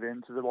like gave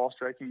into the ball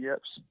striking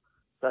yips.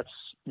 That's,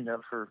 you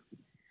know, for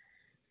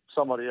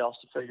somebody else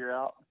to figure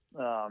out.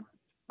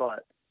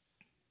 But,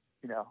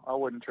 you know, I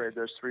wouldn't trade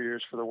those 3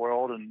 years for the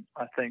world. And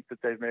I think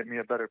that they've made me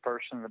a better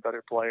person and a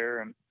better player.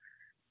 And,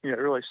 you know,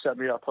 it really set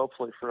me up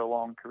hopefully for a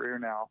long career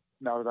now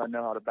that I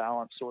know how to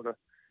balance sort of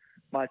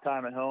my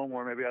time at home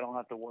where maybe I don't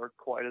have to work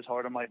quite as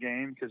hard on my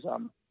game because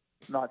I'm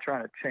not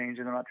trying to change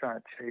and I'm not trying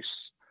to chase,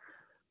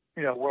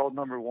 you know, world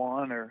number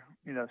one or,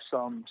 you know,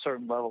 some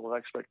certain level of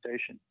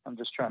expectation. I'm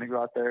just trying to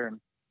go out there and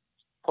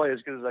play as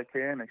good as I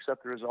can,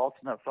 accept the results,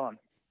 and have fun.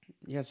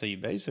 Yeah, so you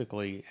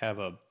basically have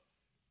a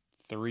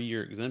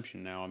 3-year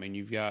exemption now. I mean,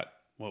 you've got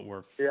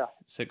we're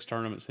 6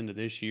 tournaments into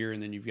this year,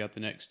 and then you've got the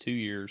next 2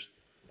 years.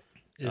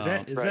 Is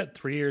that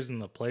 3 years in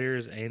the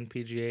Players and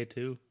PGA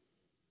too?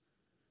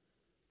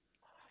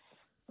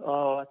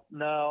 Oh,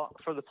 no.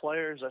 For the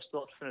Players, I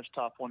still have to finish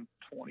top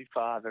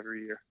 125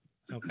 every year.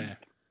 Okay.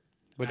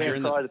 But you're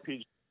in probably the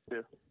PGA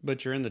too.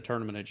 But you're in the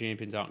Tournament of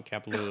Champions out in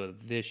Kapalua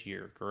this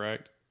year,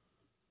 correct?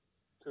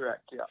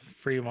 Correct, yeah.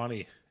 Free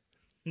money.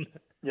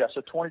 Yeah,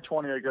 so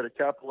 2020 I go to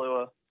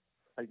Kapalua,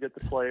 I get the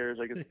Players,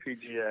 I get the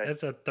PGA.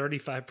 That's a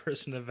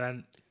 35-person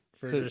event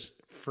for just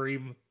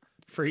free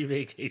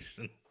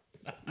vacation.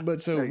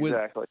 But so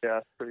exactly, yeah,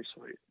 it's pretty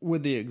sweet.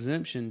 With the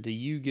exemption, do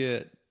you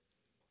get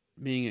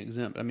being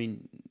exempt? I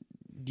mean,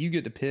 do you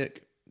get to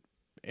pick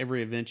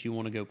every event you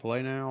want to go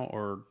play now,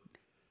 or?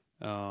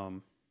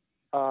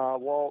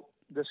 Well,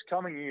 this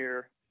coming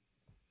year,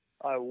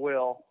 I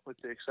will, with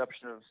the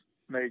exception of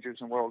majors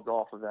and world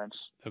golf events.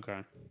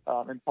 Okay.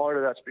 And part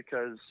of that's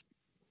because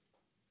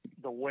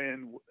the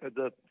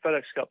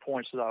FedEx Cup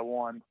points that I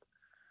won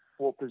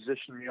will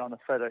position me on the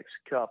FedEx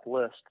Cup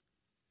list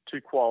to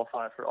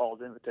qualify for all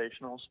the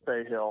invitationals,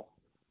 Bay Hill,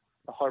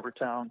 the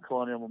Harbortown,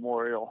 Colonial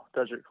Memorial,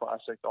 Desert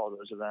Classic, all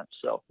those events.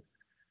 So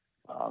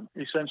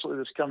essentially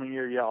this coming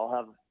year, yeah,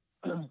 I'll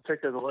have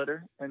pick of the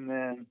litter. And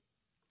then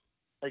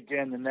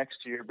again the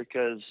next year,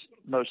 because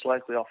most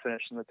likely I'll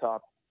finish in the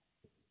top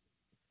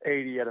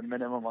 80 at a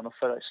minimum on the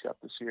FedEx Cup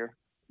this year.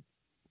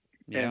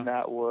 Yeah. And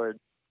that would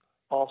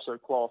also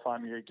qualify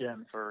me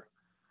again for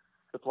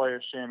the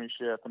Players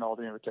Championship and all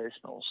the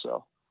invitationals.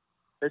 So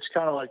it's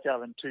kind of like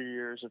having 2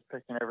 years of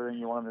picking everything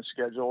you want on the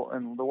schedule.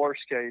 And the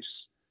worst case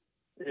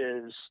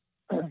is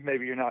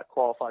maybe you're not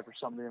qualified for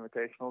some of the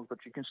invitationals, but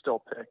you can still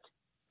pick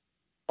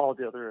all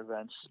the other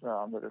events that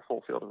are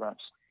full field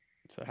events.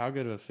 So how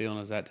good of a feeling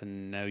is that to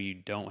know you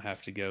don't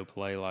have to go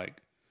play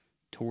like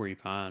Torrey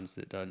Pines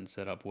that doesn't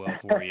set up well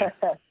for you?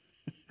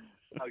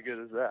 How good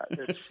is that?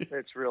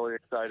 It's really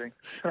exciting.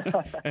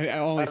 I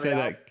only say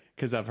that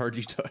Because I've heard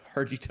you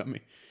tell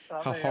me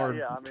how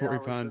hard Torrey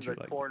Pines are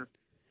like.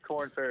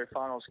 Corn Ferry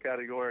Finals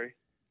category.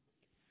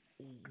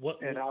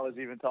 What? And I was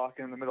even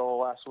talking in the middle of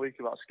last week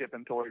about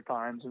skipping Torrey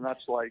Pines, and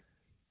that's like,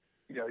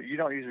 you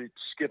don't usually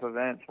skip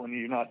events when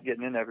you're not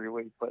getting in every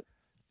week, but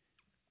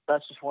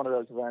that's just one of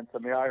those events. I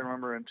mean, I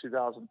remember in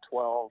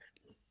 2012,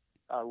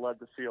 I led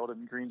the field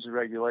in greens and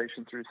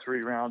regulation through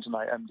 3 rounds, and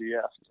I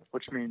MDF'd,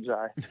 which means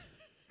I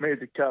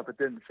made the cut but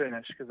didn't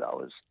finish because I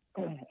was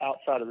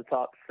outside of the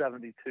top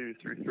 72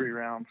 through 3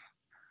 rounds.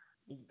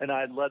 And I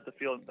had led the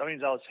field. That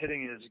means I was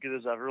hitting it as good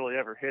as I've really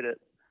ever hit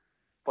it,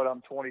 but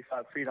I'm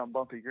 25 feet on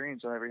bumpy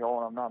greens on every hole,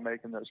 and I'm not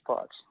making those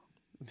putts.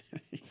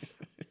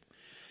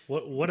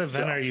 What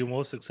event are you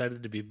most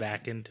excited to be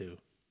back into?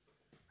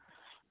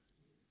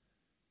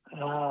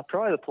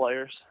 Probably the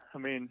Players. I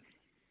mean,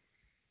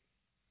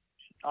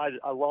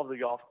 I love the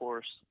golf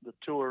course. The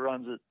tour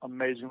runs it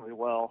amazingly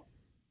well.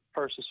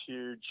 Purse is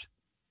huge,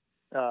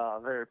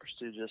 very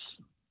prestigious.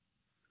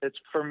 It's,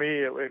 for me,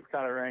 it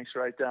kind of ranks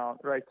right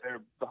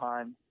there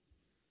behind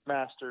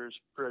Masters,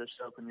 British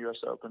Open, U.S.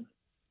 Open,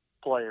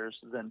 Players,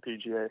 then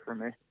PGA for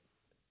me.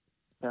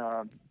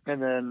 And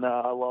then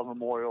I love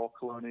Memorial,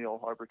 Colonial,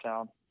 Harbour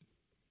Town.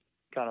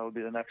 Kind of would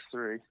be the next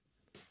 3.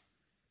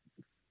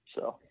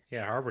 So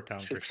yeah, Harbour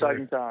Town for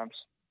exciting sure. times.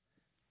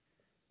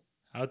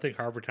 I would think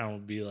Harbour Town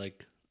would be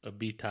like a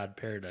BTodd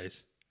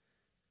paradise.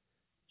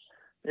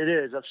 It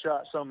is. I've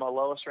shot some of my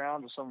lowest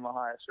rounds and some of my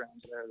highest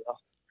rounds there, though.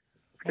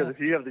 Because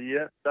if you have the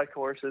yip, that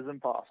course is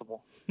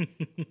impossible.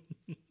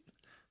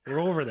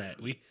 We're over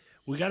that. We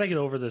got to get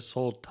over this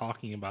whole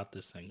talking about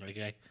this thing. Like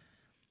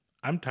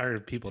I'm tired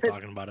of people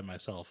talking about it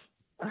myself.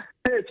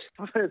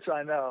 It's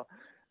I know.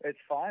 It's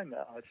fine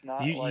though. It's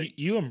not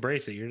you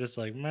embrace it. You're just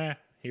like, meh,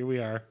 here we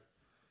are.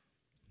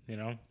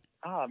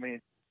 I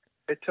mean,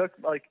 it took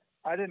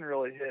I didn't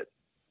really hit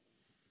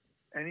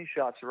any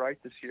shots right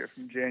this year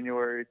from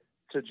January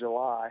to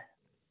July.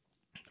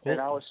 Well, and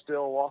I was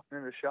still walking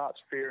into shots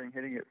fearing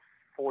hitting it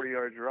 40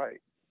 yards right.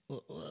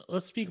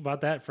 Let's speak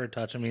about that for a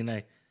touch. I mean,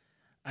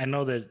 I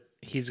know that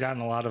he's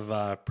gotten a lot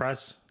of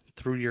press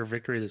through your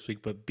victory this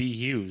week, but B.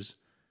 Hughes,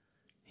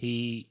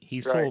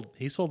 he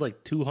sold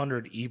like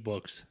 200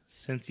 ebooks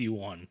since you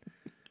won,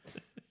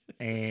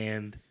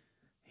 and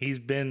he's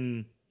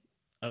been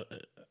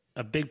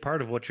a big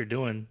part of what you're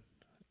doing.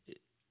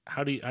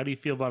 How do you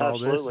feel about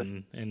Absolutely. all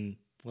this? And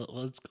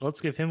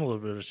let's give him a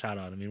little bit of a shout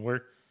out. I mean,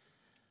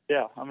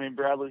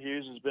 Bradley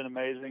Hughes has been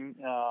amazing.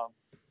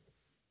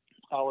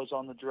 I was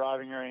on the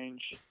driving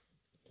range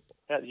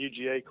at the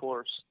UGA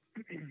course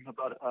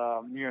about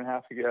a year and a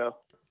half ago.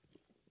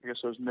 I guess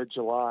it was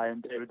mid-July,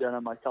 and David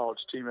Denham, my college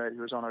teammate,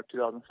 who was on our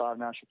 2005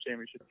 national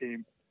championship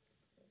team,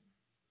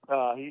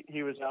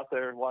 he was out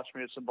there watching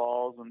me hit some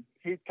balls, and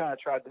he kind of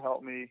tried to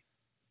help me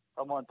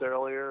a month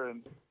earlier,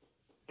 and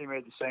he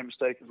made the same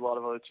mistake as a lot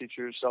of other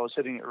teachers. So I was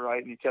hitting it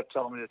right, and he kept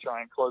telling me to try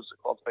and close the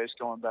club face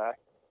going back,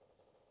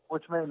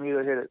 which made me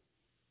either hit it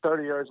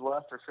 30 yards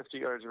left or 50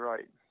 yards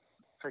right.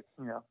 Pick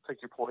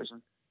your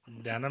poison.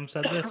 Denham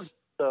said this?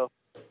 So,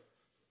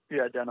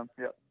 yeah, Denham,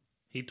 yep.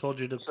 He told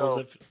you to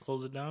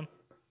close it down?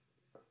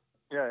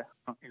 Yeah,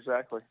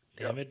 exactly.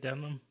 Damn it,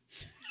 Denham.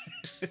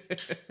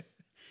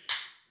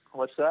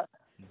 What's that?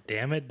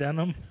 Damn it,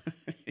 Denham.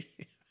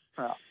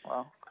 Oh,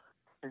 well,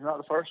 he's not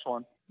the first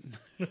one.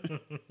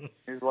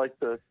 He's like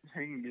he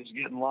can just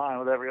get in line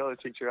with every other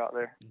teacher out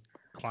there.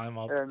 Climb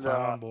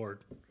on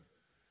board.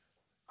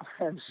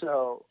 And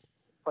so,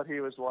 but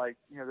he was like,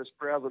 this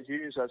Bradley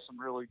Hughes has some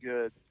really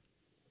good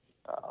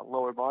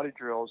lower body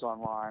drills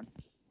online.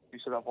 He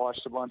said, I've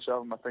watched a bunch of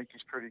them. I think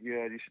he's pretty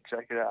good. You should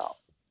check it out.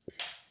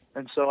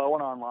 And so I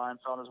went online,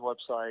 found his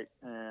website,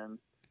 and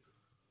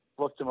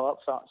looked him up,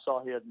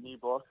 saw he had an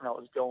ebook, and I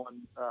was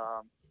going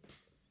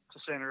to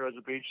Santa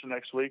Rosa Beach the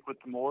next week with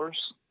the Moors.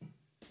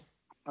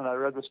 And I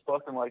read this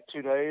book in like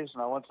 2 days,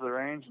 and I went to the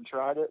range and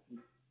tried it. And,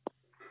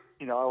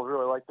 I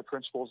really liked the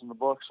principles in the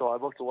book, so I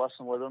booked a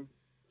lesson with him.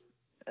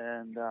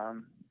 And,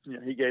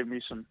 he gave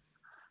me some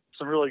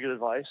really good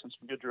advice and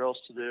some good drills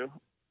to do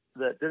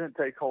that didn't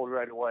take hold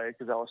right away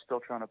because I was still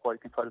trying to play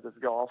competitive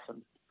golf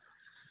and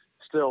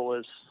still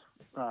was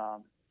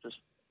just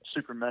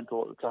super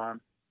mental at the time.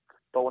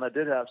 But when I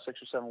did have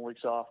 6 or 7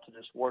 weeks off to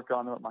just work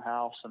on them at my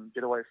house and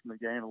get away from the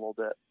game a little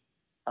bit,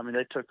 I mean,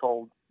 they took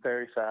hold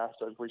very fast,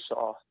 as we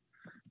saw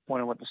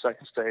when I went to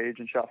second stage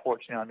and shot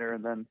 14 under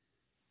and then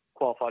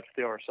qualified for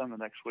the RSM the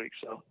next week.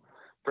 So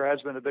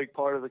Brad's been a big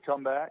part of the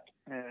comeback,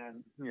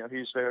 and,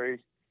 he's very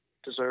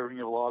deserving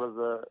of a lot of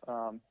the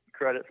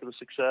credit for the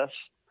success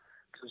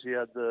because he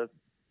had the,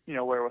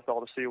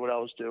 wherewithal to see what I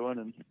was doing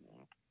and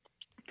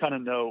kind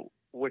of know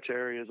which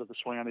areas of the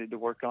swing I needed to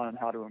work on and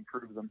how to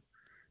improve them.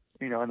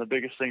 And the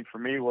biggest thing for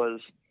me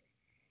was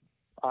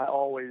I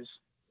always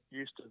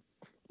used to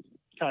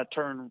kind of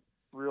turn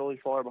really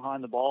far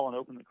behind the ball and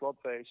open the club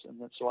face. And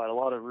so I had a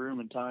lot of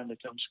room and time to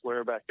come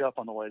square back up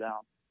on the way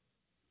down.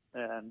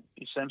 And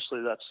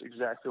essentially that's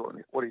exactly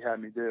what he had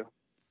me do.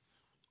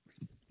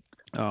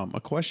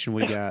 A question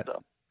we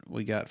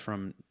got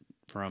from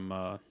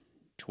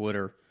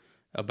Twitter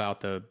about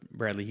the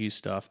Bradley Hughes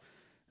stuff.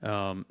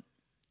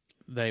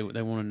 They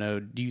want to know,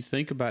 do you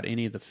think about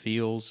any of the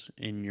feels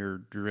in your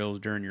drills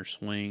during your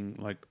swing,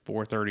 like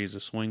 430 is a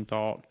swing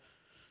thought,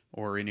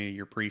 or any of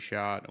your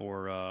pre-shot,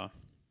 or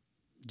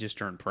just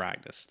during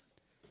practice?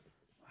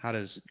 How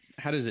does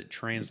it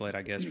translate,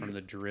 I guess, from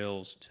the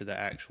drills to the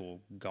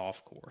actual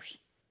golf course?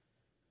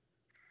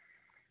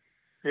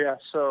 Yeah,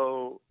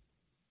 so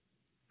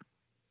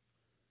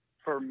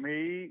for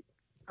me,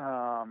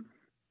 the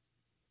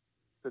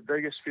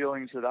biggest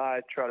feelings that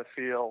I try to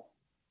feel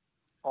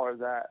are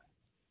that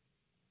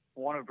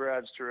one of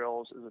Brad's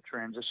drills is a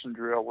transition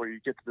drill where you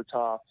get to the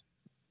top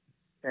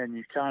and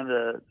you kind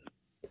of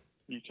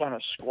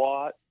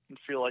squat and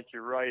feel like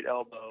your right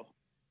elbow,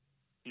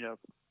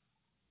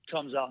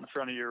 comes out in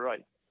front of your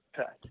right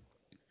pec.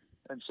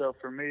 And so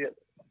for me,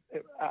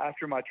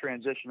 after my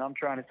transition, I'm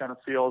trying to kind of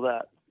feel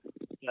that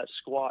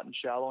squat and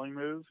shallowing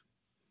move,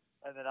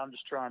 and then I'm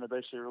just trying to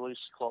basically release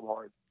the club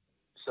hard.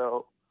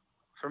 So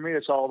for me,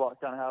 it's all about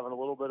kind of having a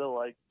little bit of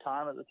like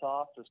time at the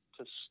top to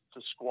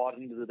squat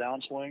into the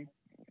downswing,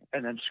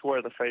 and then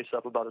square the face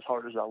up about as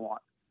hard as I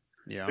want.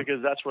 Yeah.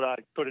 Because that's what I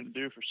couldn't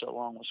do for so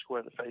long, was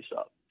square the face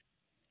up.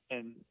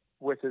 And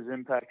with his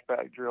impact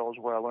back drills,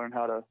 where I learned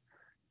how to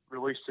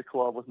release the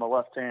club with my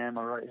left hand,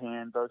 my right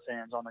hand, both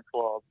hands on the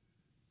club,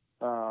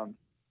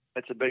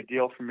 it's a big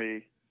deal for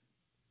me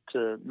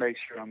to make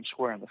sure I'm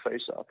squaring the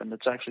face up. And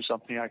it's actually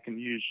something I can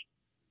use,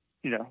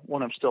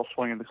 when I'm still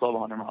swinging the club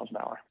 100 miles an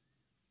hour.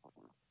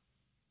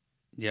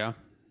 Yeah.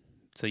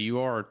 So you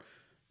are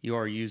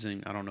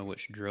using, I don't know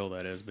which drill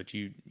that is, but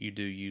you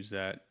do use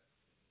that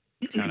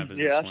kind of as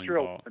a swing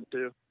drill thought.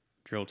 Too.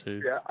 Drill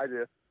 2? Yeah, I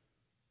do.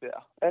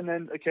 Yeah. And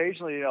then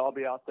occasionally I'll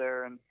be out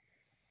there and,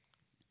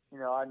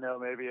 I know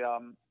maybe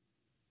I'm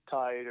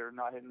tight or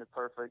not hitting it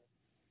perfect,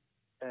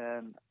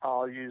 and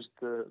I'll use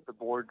the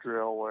board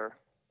drill where,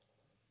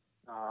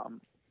 you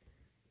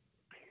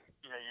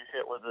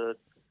hit with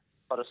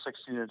about a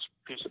 16-inch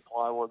piece of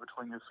plywood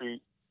between your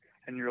feet,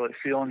 and you're really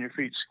feeling your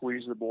feet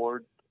squeeze the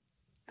board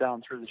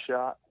down through the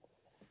shot.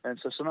 And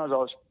so sometimes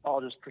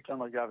I'll just pretend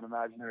like I have an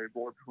imaginary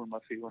board between my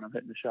feet when I'm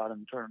hitting the shot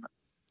in the tournament.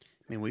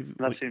 I mean,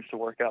 that seems to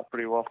work out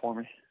pretty well for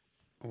me.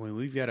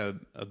 We've got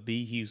a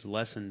B. Hughes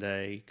lesson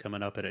day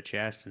coming up at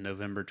Chaston,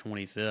 November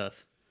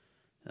 25th.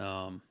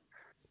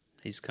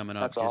 He's coming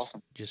up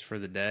just for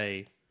the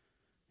day,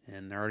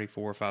 and there are already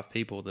 4 or 5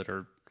 people that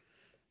are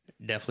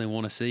definitely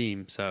want to see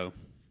him. So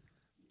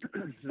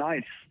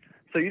nice.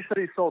 So you said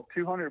he sold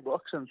 200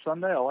 books on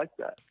Sunday. I like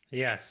that.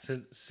 Yeah,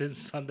 since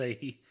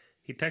Sunday,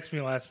 he texted me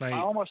last night. I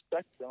almost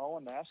texted him. I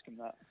wanted to ask him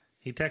that.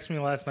 He texted me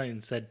last night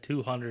and said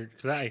 200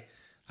 because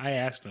I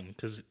asked him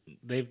because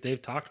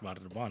they've talked about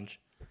it a bunch.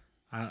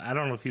 I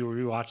don't know if you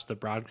rewatched the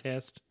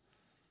broadcast,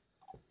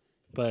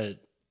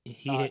 but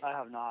I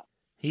have not.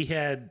 He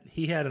had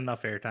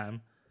enough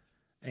airtime,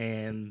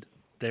 and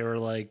they were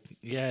like,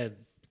 "Yeah,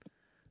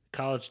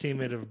 college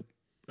teammate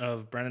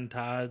of Brendon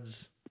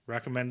Todd's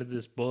recommended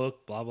this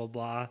book, blah blah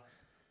blah."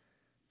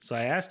 So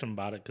I asked him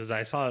about it because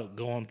I saw it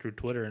going through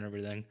Twitter and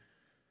everything.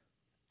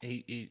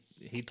 He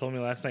told me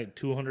last night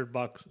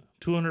 $200,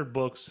 200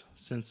 books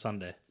since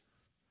Sunday.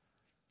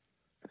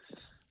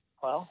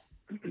 Well,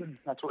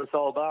 that's what it's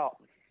all about.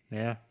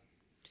 Yeah.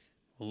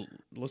 Well,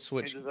 let's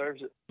switch. He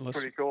deserves it.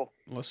 Pretty cool.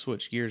 Let's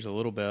switch gears a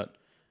little bit.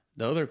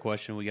 The other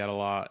question we got a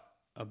lot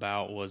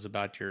about was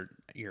about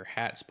your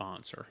hat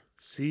sponsor,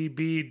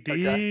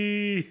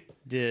 CBD.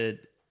 Okay.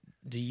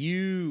 Do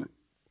you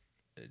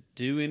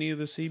do any of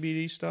the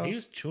CBD stuff? He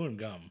was chewing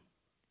gum.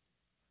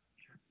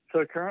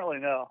 So currently,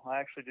 no. I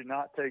actually do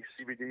not take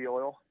CBD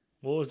oil.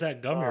 What was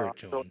that gum you were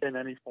chewing? In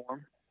any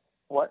form.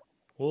 What?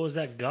 What was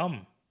that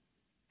gum?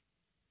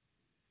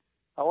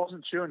 I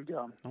wasn't chewing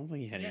gum. I don't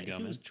think he had any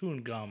gum. He was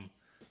chewing gum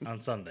on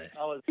Sunday.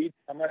 I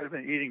might have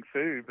been eating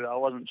food, but I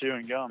wasn't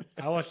chewing gum.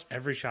 I watched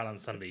every shot on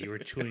Sunday. You were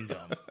chewing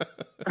gum.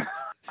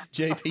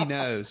 JP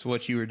knows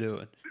what you were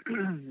doing.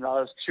 I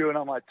was chewing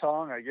on my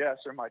tongue, I guess,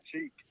 or my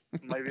cheek.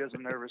 Maybe it was a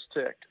nervous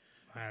tick.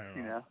 I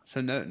don't know.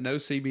 So no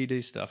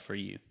CBD stuff for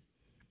you.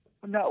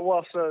 No,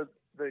 well, so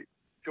the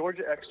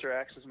Georgia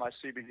Extracts is my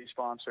CBD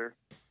sponsor.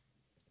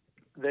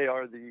 They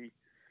are the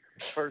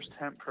first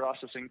hemp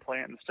processing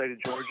plant in the state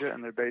of Georgia,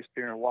 and they're based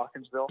here in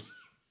Watkinsville.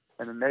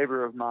 And a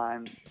neighbor of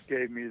mine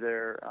gave me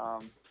their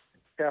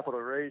capital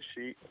raise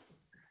sheet,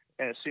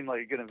 and it seemed like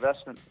a good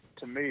investment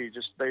to me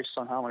just based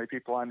on how many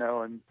people I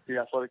know in the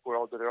athletic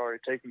world that are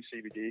already taking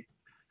CBD,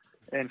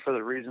 and for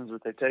the reasons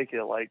that they take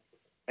it, like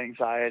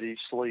anxiety,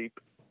 sleep,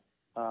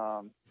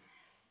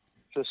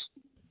 just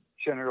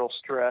general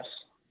stress,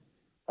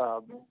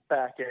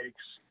 backaches.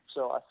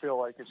 So I feel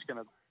like it's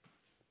going to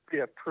be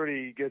a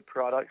pretty good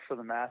product for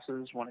the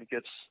masses when it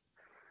gets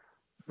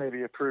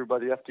maybe approved by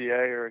the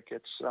FDA or it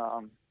gets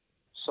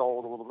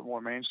sold a little bit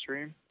more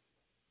mainstream.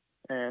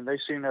 And they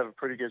seem to have a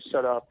pretty good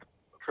setup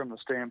from the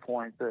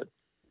standpoint that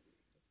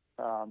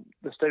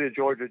the state of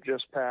Georgia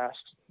just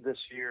passed this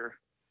year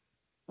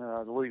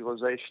the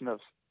legalization of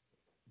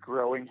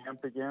growing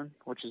hemp again,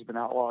 which has been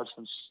outlawed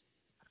since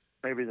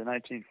maybe the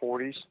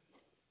 1940s.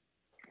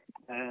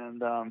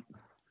 And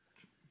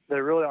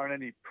there really aren't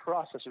any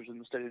processors in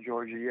the state of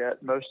Georgia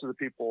yet. Most of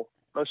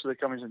the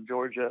companies in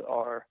Georgia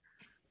are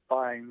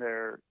buying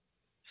their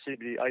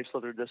CBD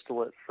isolate or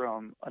distillate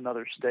from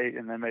another state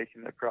and then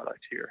making their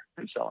product here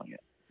and selling it.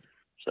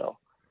 So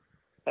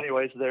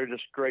anyways, they're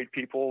just great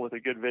people with a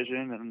good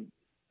vision and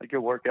a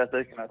good work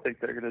ethic, and I think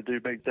they're going to do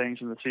big things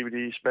in the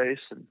CBD space,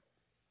 and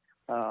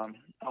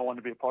I want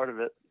to be a part of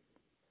it.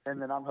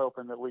 And then I'm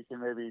hoping that we can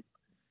maybe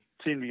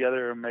team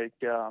together and make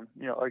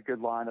a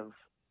good line of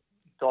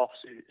golf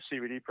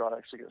CBD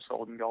products that get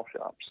sold in golf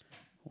shops.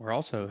 We're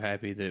also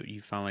happy that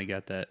you finally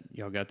got that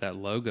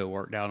logo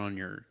worked out on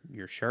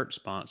your shirt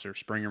sponsor,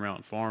 Springer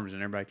Mountain Farms,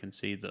 and everybody can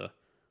see the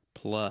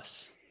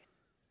plus.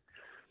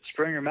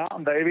 Springer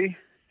Mountain, baby.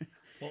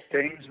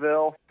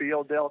 Gainesville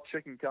Fieldale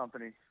Chicken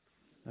Company.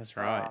 That's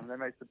right. They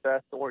make the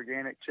best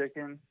organic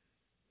chicken.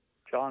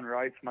 John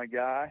Wright's my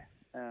guy,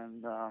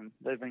 and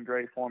they've been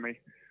great for me.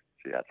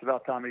 So yeah, it's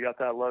about time we got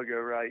that logo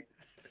right,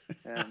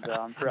 and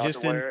I'm proud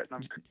to wear it.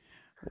 And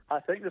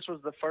I think this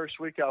was the first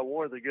week I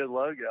wore the good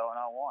logo, and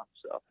I won.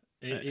 So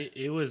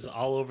it was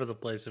all over the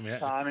place. I mean,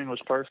 timing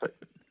was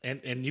perfect.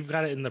 And you've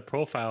got it in the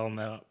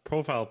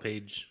profile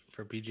page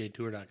for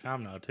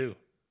BJTour.com now too.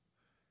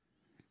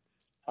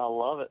 I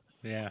love it.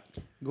 Yeah.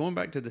 Going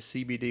back to the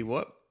CBD,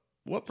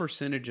 what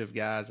percentage of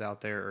guys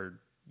out there are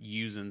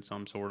using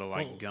some sort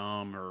of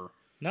gum or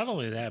not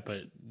only that,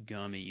 but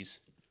gummies?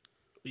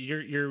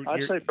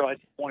 I'd say probably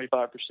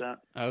 25%.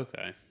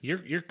 Okay.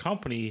 Your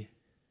company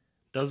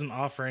doesn't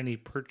offer any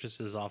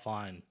purchases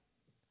offline.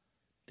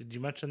 Did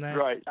you mention that?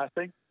 Right. I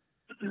think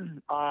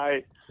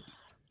I'm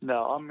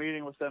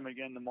meeting with them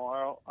again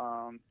tomorrow.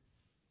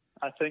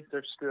 I think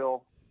they're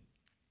still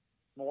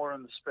more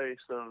in the space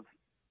of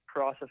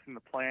processing the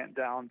plant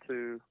down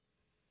to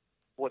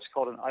what's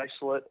called an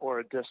isolate or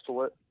a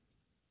distillate.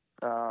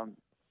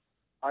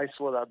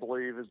 Isolate, I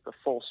believe, is the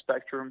full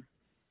spectrum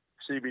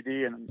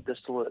CBD, and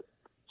distillate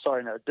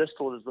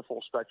is the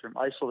full spectrum.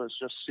 Isolate is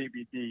just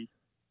CBD.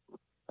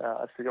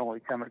 It's the only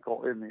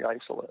chemical in the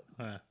isolate.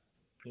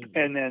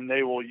 And then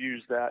they will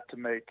use that to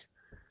make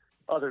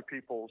other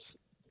people's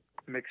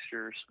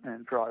mixtures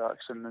and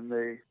products, and then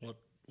they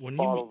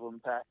bottle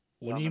them, pack them.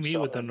 When you meet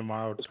with them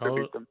tomorrow,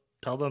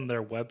 tell them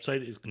their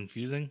website is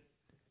confusing,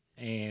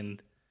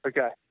 and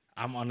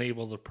I'm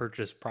unable to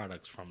purchase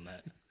products from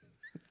that.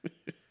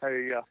 There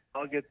you go.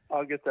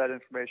 I'll get that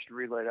information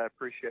relayed. I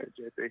appreciate it,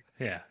 JP.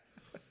 Yeah.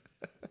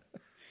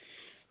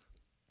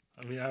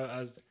 I mean,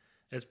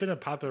 it's been a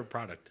popular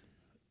product.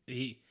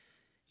 You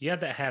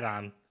had that hat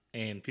on,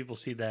 and people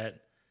see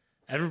that.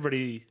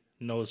 Everybody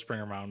knows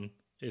Springer Mountain.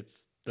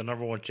 It's the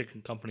number one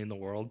chicken company in the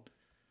world.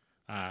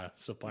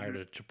 Supplier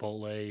to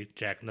Chipotle,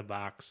 Jack in the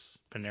Box,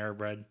 Panera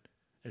Bread,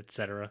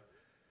 etc.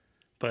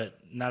 But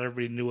not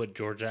everybody knew what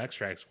Georgia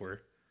extracts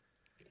were.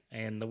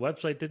 And the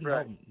website didn't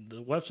help.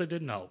 The website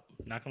didn't help.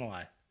 Not going to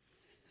lie.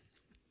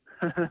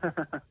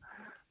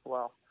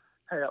 Well,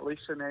 hey, at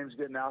least their name's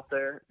getting out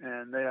there,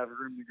 and they have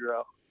room to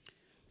grow.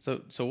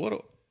 So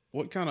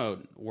what kind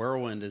of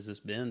whirlwind has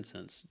this been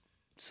since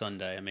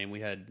Sunday? I mean,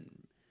 we had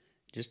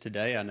just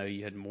today. I know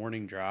you had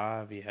morning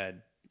drive. You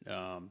had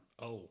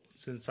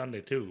since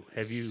Sunday too.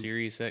 Have you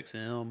Sirius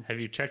XM? Have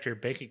you checked your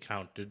bank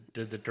account?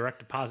 Did the direct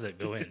deposit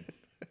go in?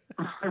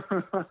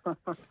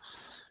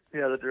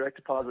 Yeah, the direct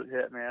deposit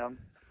hit, man.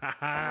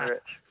 I'm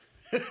rich.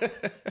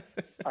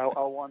 I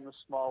won the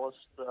smallest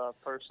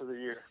purse of the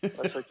year.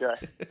 That's okay.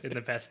 In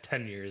the past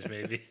 10 years,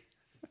 maybe.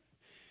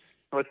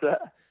 What's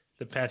that?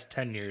 The past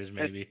 10 years,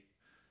 maybe.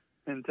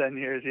 In 10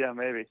 years, yeah,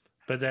 maybe.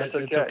 But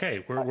it's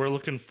okay. We're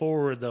looking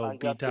forward, though,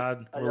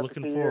 BTodd. We're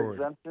looking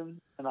forward. Exemption,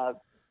 and I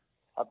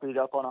beat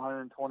up on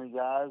 120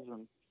 guys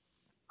and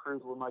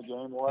proved what my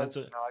game was.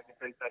 I can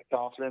take that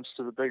confidence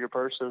to the bigger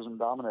purses and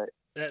dominate.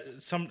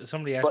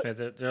 Somebody asked me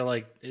that. They're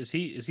like, "Is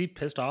he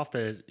pissed off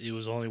that it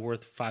was only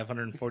worth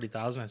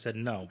 $540,000?" I said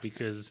no,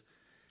 because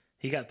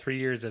he got 3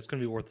 years. That's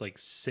going to be worth like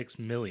 $6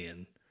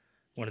 million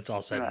when it's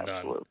all said and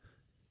done.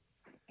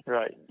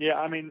 Right. Yeah.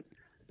 I mean,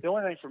 the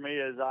only thing for me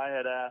is I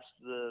had asked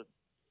the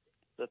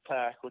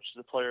PAC, which is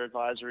the Player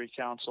Advisory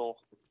Council,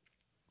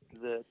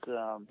 that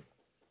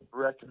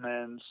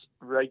recommends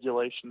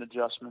regulation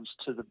adjustments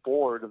to the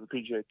board of the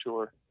PGA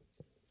Tour.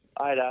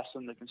 I had asked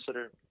them to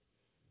consider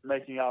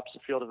making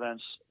opposite field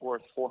events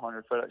worth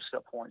 400 FedEx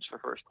Cup points for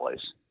first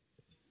place.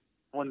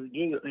 When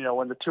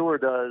when the tour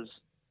does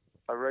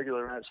a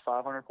regular event, it's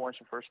 500 points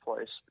for first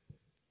place.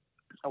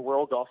 A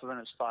world golf event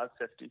is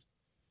 550,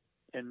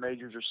 and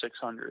majors are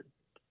 600.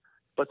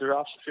 But their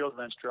opposite field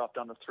events drop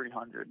down to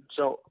 300.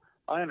 So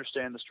I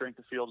understand the strength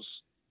of field is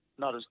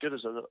not as good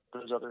as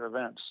those other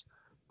events,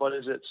 but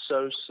is it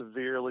so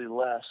severely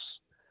less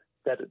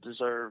that it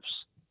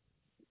deserves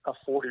a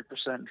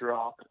 40%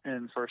 drop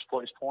in first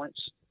place points?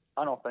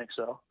 I don't think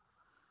so.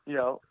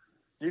 You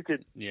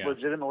could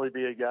legitimately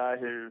be a guy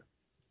who,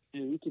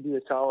 you could be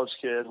a college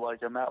kid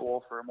like a Matt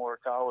Wolf or a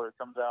Morikawa that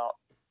comes out,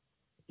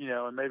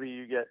 and maybe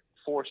you get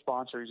 4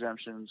 sponsor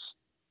exemptions.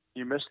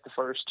 You miss the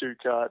first 2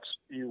 cuts.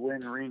 You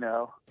win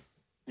Reno.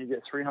 You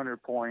get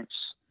 300 points,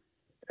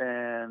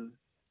 and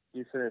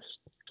you finish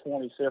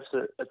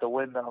 25th at the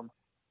Wyndham,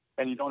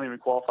 and you don't even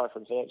qualify for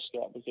the FedEx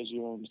Cup because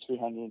you earned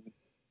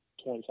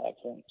 325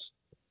 points.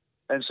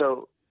 And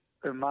so,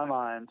 in my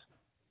mind,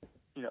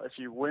 if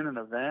you win an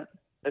event,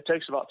 it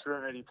takes about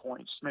 380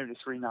 points, maybe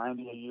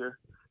 390 a year,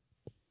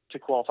 to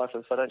qualify for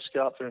the FedEx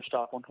Cup, finish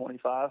top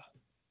 125.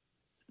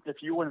 If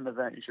you win an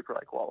event, you should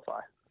probably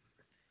qualify.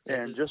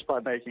 And just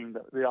by making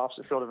the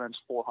opposite field events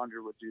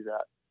 400 would do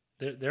that.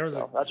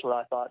 That's what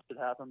I thought should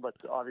happen, but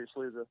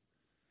obviously the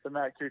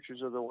Matt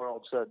Kuchars of the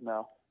world said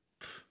no.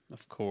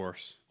 Of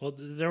course. Well,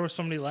 there was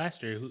somebody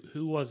last year.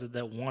 Who was it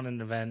that won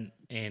an event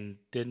and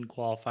didn't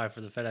qualify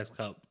for the FedEx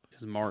Cup? It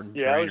was Martin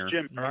Trainer. Trainer. It was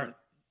Jim.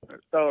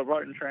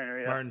 Martin Trainer,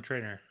 yeah. Martin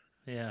Trainer,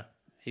 yeah.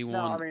 He won.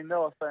 No, I mean,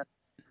 no offense.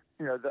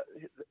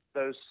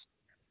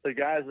 The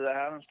guys that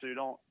happens to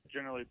don't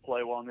generally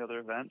play well in the other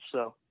events,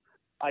 so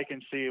I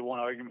can see one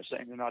argument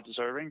saying they're not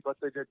deserving, but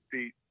they did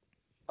beat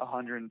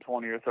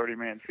 120 or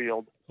 30-man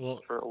field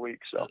for a week.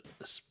 So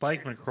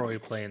Spike McCrory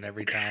playing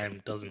every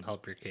time doesn't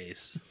help your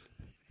case.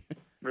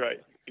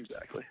 Right,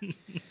 exactly.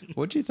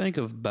 What'd you think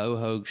of Bo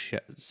Hoag's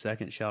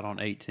second shot on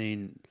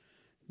 18?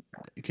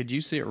 Could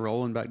you see it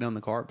rolling back down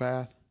the cart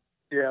path?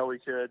 Yeah, we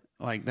could.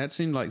 Like, that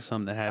seemed like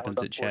something that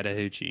happens at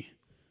Chattahoochee.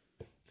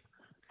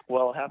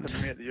 Well, it happened to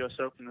me at the U.S.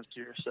 Open this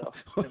year, so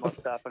it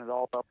must happen at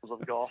all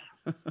levels of golf.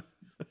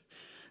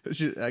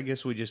 I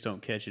guess we just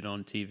don't catch it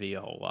on TV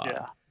a whole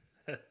lot.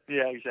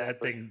 Yeah,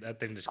 exactly. That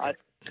thing just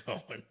kept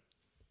going.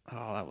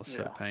 Oh, that was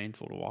so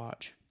painful to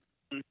watch.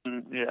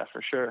 Mm-hmm. Yeah,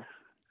 for sure.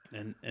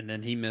 And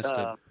then he missed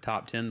a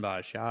top 10 by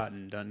a shot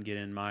and doesn't get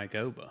in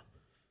Mayakoba.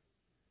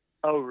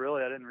 Oh,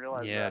 really? I didn't realize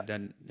that. Yeah,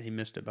 he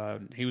missed it by.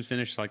 He was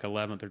finished like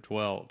 11th or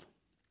 12th.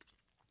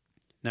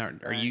 Now,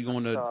 are you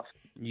going to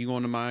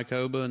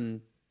Mayakoba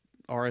and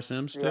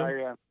RSM still?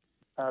 Yeah,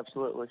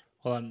 absolutely.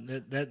 Hold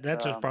on, that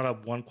just brought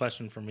up one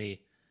question for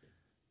me.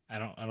 I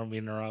don't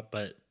mean to interrupt,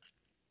 but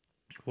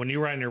when you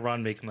were on your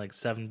run making like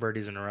 7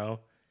 birdies in a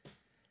row,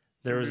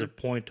 there was a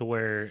point to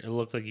where it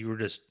looked like you were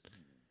just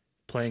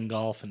playing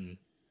golf and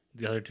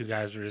the other 2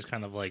 guys were just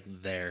kind of like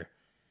there.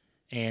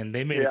 And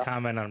they made a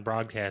comment on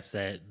broadcast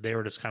that they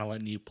were just kind of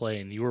letting you play,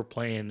 and you were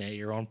playing at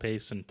your own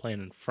pace and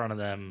playing in front of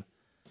them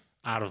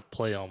out of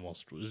play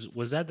almost.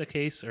 Was that the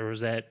case, or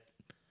was that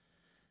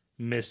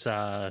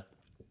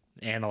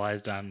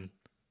analyzed on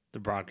the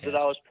broadcast?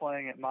 That I was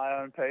playing at my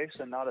own pace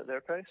and not at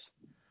their pace?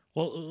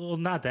 Well,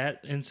 not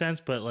that in sense,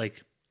 but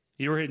like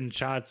you were hitting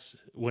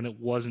shots when it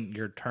wasn't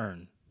your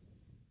turn.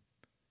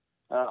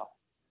 Oh,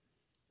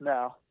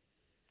 no.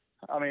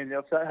 I mean,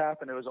 if that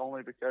happened, it was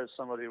only because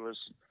somebody was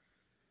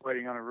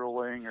waiting on a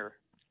ruling or,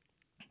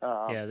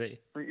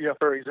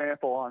 for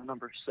example, on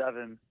number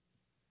 7,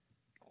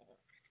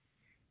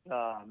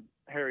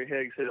 Harry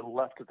Higgs hit it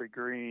left of the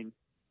green.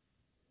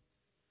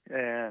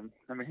 And,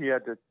 I mean, he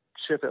had to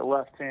chip it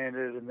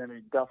left-handed, and then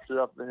he duffed it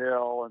up the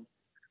hill. And,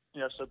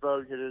 so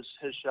Bo hit his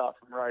shot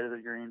from right of the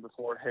green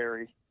before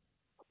Harry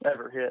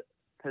ever hit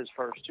his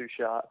first 2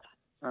 shots.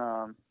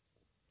 I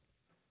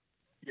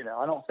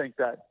don't think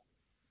that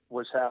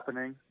was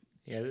happening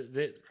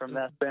from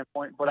that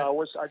standpoint. But I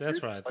do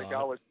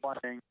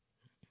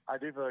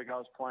feel like I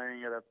was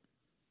playing at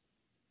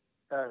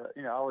I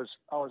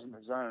was in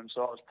the zone,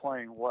 so I was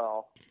playing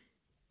well,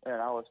 and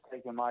I was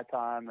taking my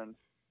time, and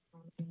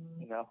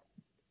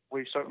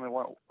we certainly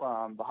weren't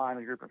behind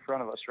the group in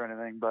front of us or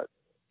anything, but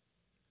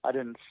I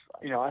didn't.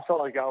 I felt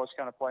like I was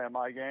kind of playing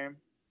my game,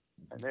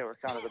 and they were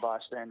kind of the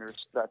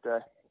bystanders that day.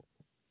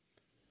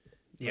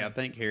 Yeah, I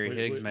think Harry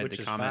Higgs made the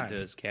comment to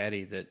his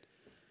caddy that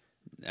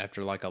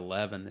after like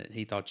 11 that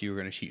he thought you were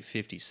going to shoot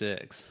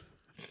 56.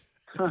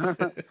 Yeah.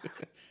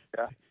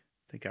 I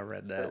think I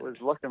read that. It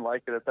was looking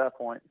like it at that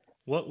point.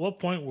 What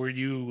point were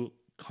you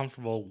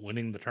comfortable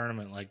winning the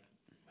tournament? Like,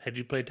 had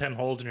you played 10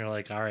 holes and you're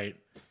like, all right,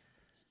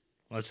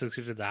 let's get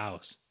to the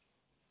house?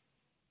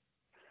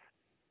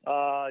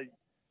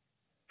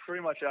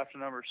 Pretty much after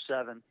number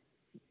 7.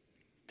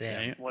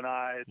 Damn. When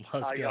I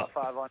got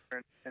 5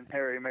 under and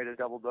Harry made a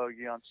double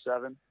bogey on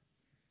 7,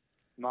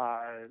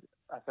 I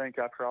think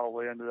I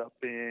probably ended up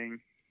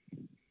being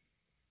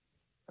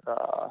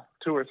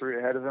 2 or 3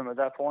 ahead of him at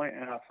that point,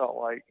 and I felt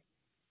like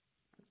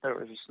there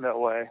was just no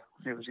way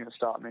he was going to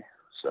stop me.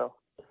 So,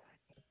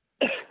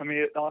 I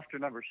mean, after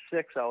number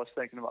 6, I was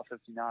thinking about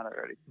 59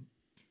 already.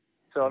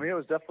 So, I mean, it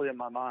was definitely in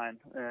my mind,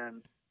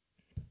 and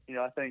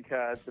I think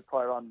had the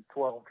putt on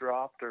 12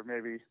 dropped, or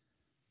maybe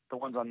the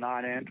ones on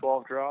 9 and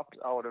 12 dropped,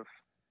 I would have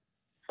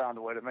found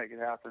a way to make it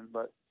happen.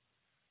 But,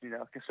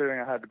 considering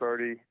I had to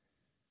birdie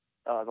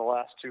the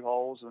last 2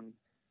 holes, and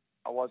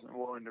I wasn't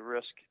willing to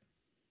risk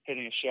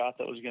hitting a shot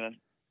that was going to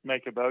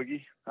make a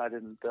bogey, I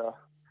didn't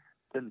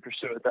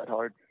pursue it that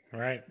hard.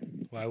 Right.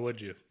 Why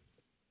would you?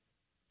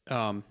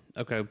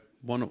 Okay.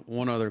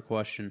 One other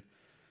question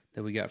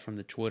that we got from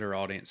the Twitter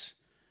audience.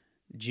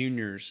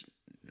 Juniors,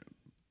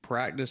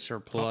 practice or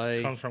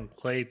play? Comes from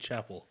Clay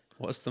Chappell.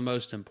 What's the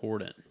most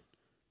important?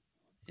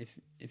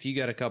 If you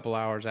got a couple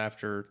hours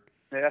after.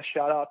 Yeah,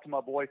 shout out to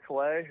my boy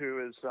Clay,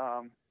 who is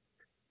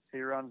he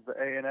runs the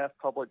A&F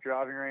public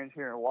driving range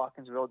here in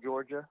Watkinsville,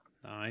 Georgia.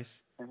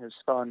 Nice. And his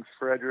son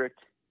Frederick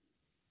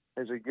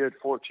is a good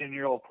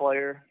 14-year-old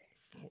player.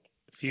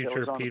 Future that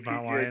was on the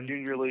Piedmont PGA Lion.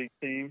 Junior League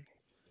team.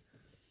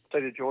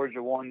 State of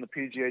Georgia won the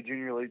PGA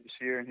Junior League this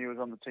year, and he was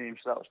on the team,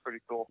 so that was pretty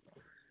cool.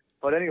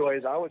 But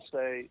anyways, I would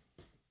say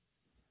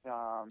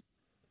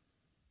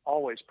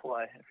always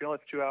play. If you only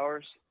have 2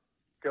 hours,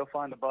 go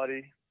find a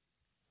buddy,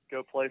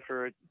 go play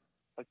for a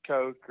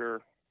Coke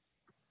or,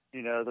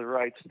 the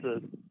rights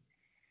to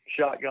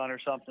shotgun or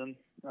something.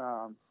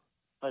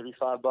 Maybe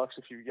 $5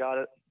 if you've got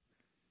it.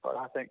 But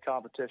I think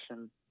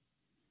competition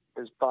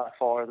is by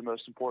far the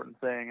most important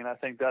thing, and I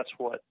think that's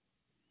what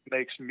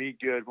makes me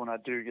good when I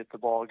do get the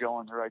ball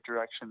going the right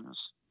direction. Is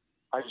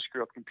I just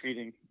grew up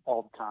competing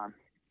all the time.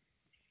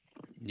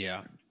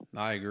 Yeah,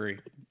 I agree.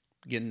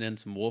 Getting in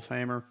some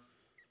Wolfhammer.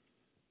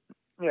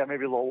 Yeah,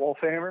 maybe a little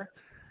Wolfhammer,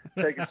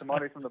 taking some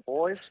money from the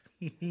boys.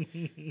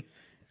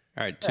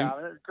 All right,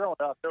 growing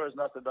up, there was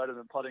nothing better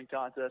than putting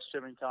contests,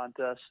 chipping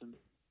contests, and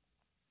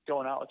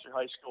going out with your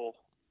high school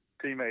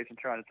teammates and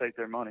trying to take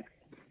their money.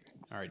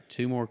 All right,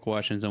 2 more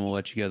questions, and we'll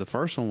let you go. The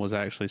first one was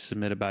actually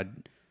submitted by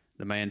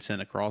the man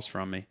sent across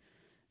from me.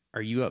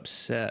 Are you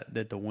upset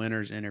that the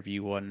winner's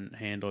interview wasn't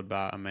handled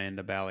by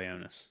Amanda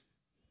Balionis?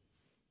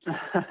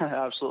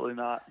 Absolutely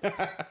not.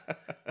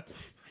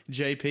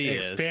 JP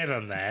Expand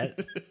on that.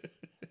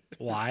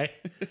 Why?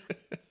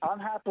 I'm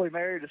happily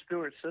married to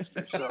Stewart's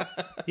sister, so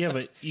Yeah,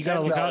 but you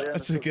gotta look out.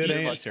 That's a good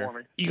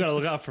answer. You gotta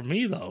look out for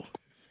me, though.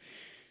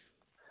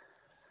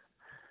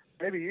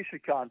 Maybe you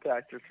should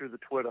contact her through the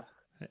Twitter.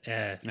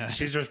 Yeah,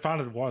 she's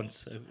responded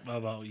once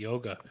about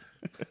yoga.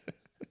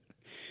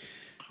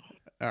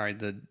 All right,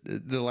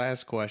 the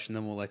last question,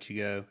 then we'll let you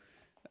go.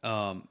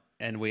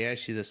 And we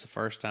asked you this the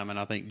first time, and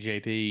I think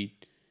JP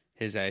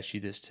has asked you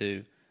this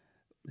too.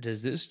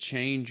 Does this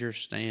change your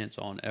stance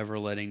on ever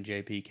letting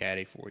JP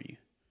caddy for you?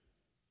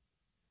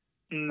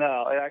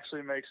 No, it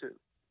actually makes it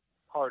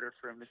harder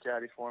for him to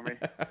caddy for me.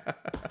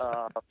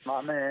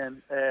 My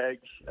man,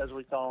 Eggs, as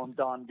we call him,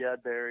 Don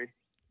Gadberry,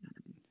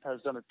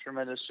 has done a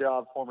tremendous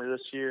job for me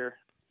this year.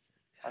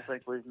 I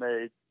think we've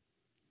made,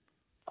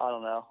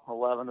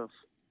 11 of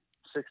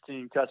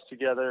 16 cuts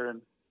together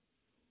and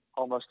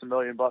almost $1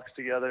 million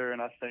together.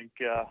 And I think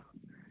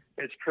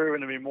it's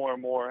proven to me more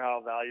and more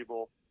how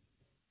valuable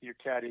your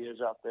caddy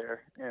is out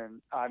there.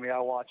 And I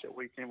watch it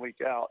week in,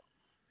 week out.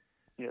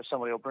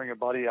 Somebody will bring a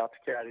buddy out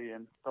to caddy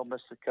and they'll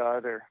miss the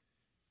cut, or,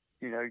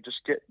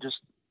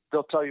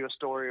 they'll tell you a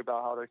story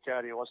about how their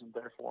caddy wasn't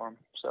there for them.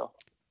 So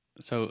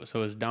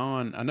is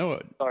Don,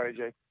 Sorry,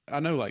 Jake. I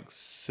know like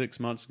 6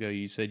 months ago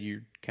you said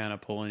you're kind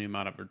of pulling him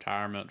out of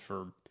retirement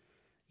for,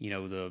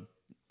 the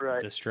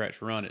stretch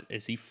run.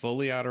 Is he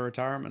fully out of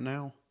retirement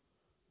now?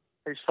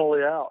 He's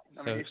fully out.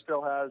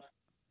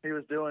 He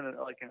was doing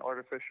like an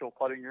artificial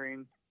putting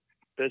green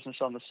business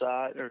on the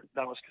side, or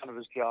that was kind of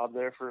his job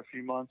there for a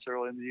few months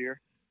early in the year.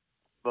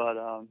 But,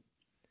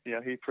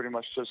 he pretty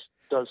much just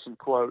does some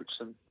quotes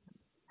and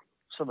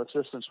some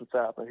assistance with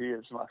that, but he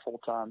is my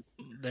full-time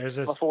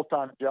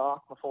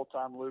jock, my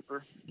full-time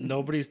looper.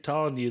 Nobody's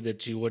telling you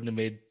that you wouldn't have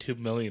made $2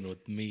 million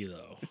with me,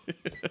 though.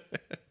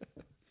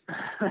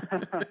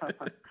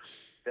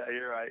 Yeah,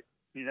 you're right.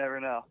 You never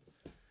know.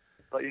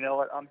 But you know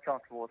what? I'm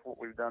comfortable with what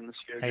we've done this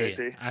year,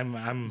 Hey,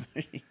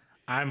 JP.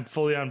 I'm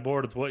fully on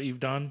board with what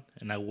you've done,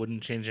 and I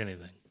wouldn't change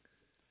anything.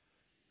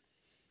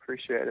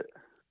 Appreciate it.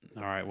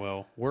 All right.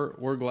 Well,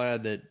 we're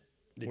glad that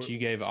you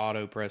gave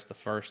AutoPress the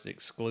first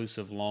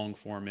exclusive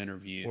long-form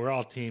interview. We're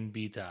all Team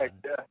BTodd. Heck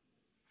yeah.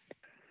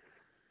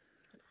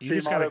 You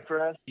just gotta,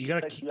 AutoPress. you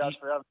gotta, Thank you guys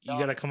for having me you on.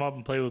 gotta come up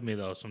and play with me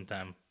though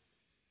sometime.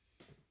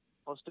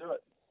 Let's do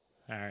it.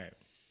 All right.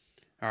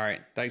 All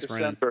right. Thanks,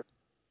 Brendon. December.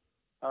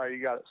 All right,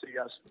 you got it. See you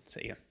guys.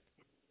 See ya.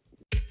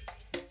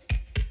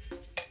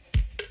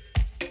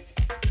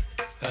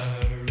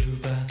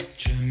 Aruba,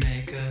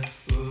 Jamaica,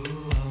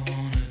 ooh, I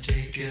wanna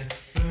take you.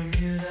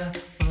 Bermuda,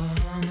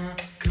 Bahama,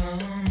 come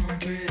on,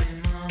 pretty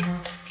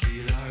mama.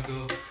 Key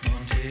Largo,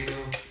 Montego,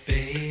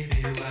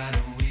 baby, why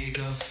don't we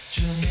go?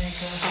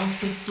 Jamaica, off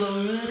the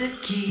Florida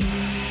Keys.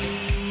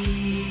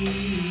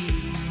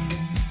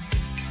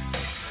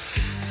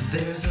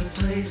 There's a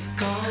place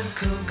called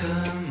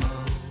Kokomo.